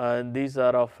these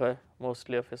are of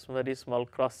mostly of a very small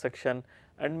cross section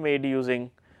and made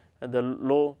using the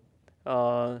low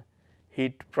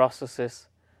heat processes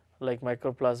like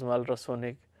microplasma,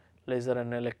 ultrasonic, laser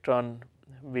and electron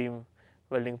beam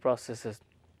welding processes.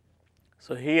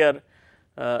 So, here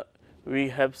we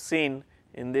have seen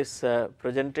in this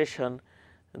presentation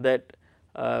that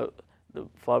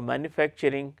for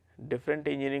manufacturing different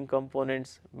engineering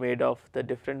components made of the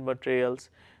different materials,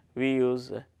 we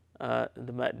use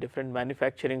the different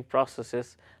manufacturing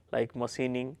processes like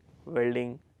machining,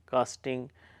 welding, casting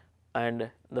and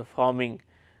the forming,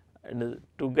 and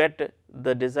to get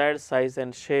the desired size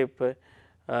and shape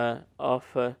of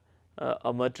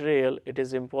a material, it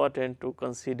is important to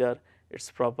consider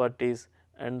its properties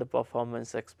and the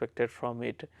performance expected from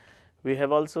it. We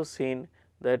have also seen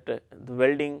that the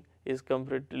welding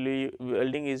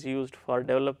is used for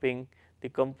developing the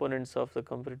components of the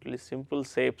completely simple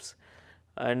shapes,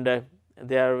 and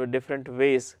there are different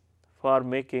ways for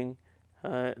making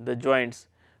the joints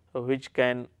which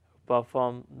can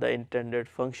perform the intended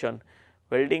function.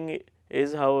 Welding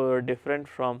is however different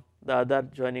from the other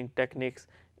joining techniques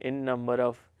in number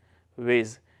of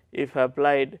ways. If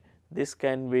applied, this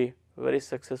can be very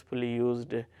successfully used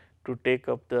to take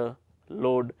up the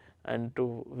load and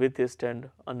to withstand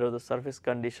under the surface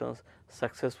conditions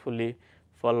successfully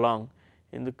for long.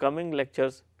 In the coming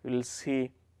lectures, we will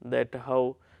see that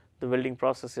how the welding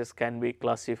processes can be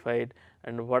classified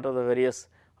and what are the various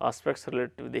aspects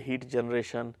related to the heat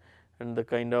generation and the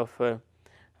kind of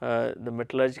the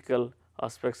metallurgical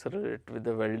aspects related with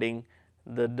the welding,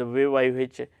 the way by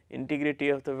which integrity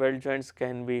of the weld joints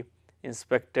can be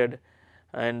inspected,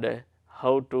 and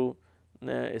how to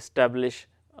establish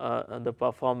the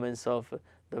performance of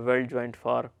the weld joint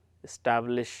for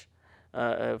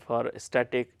for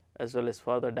static as well as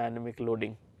for the dynamic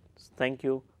loading. Thank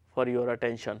you for your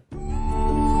attention.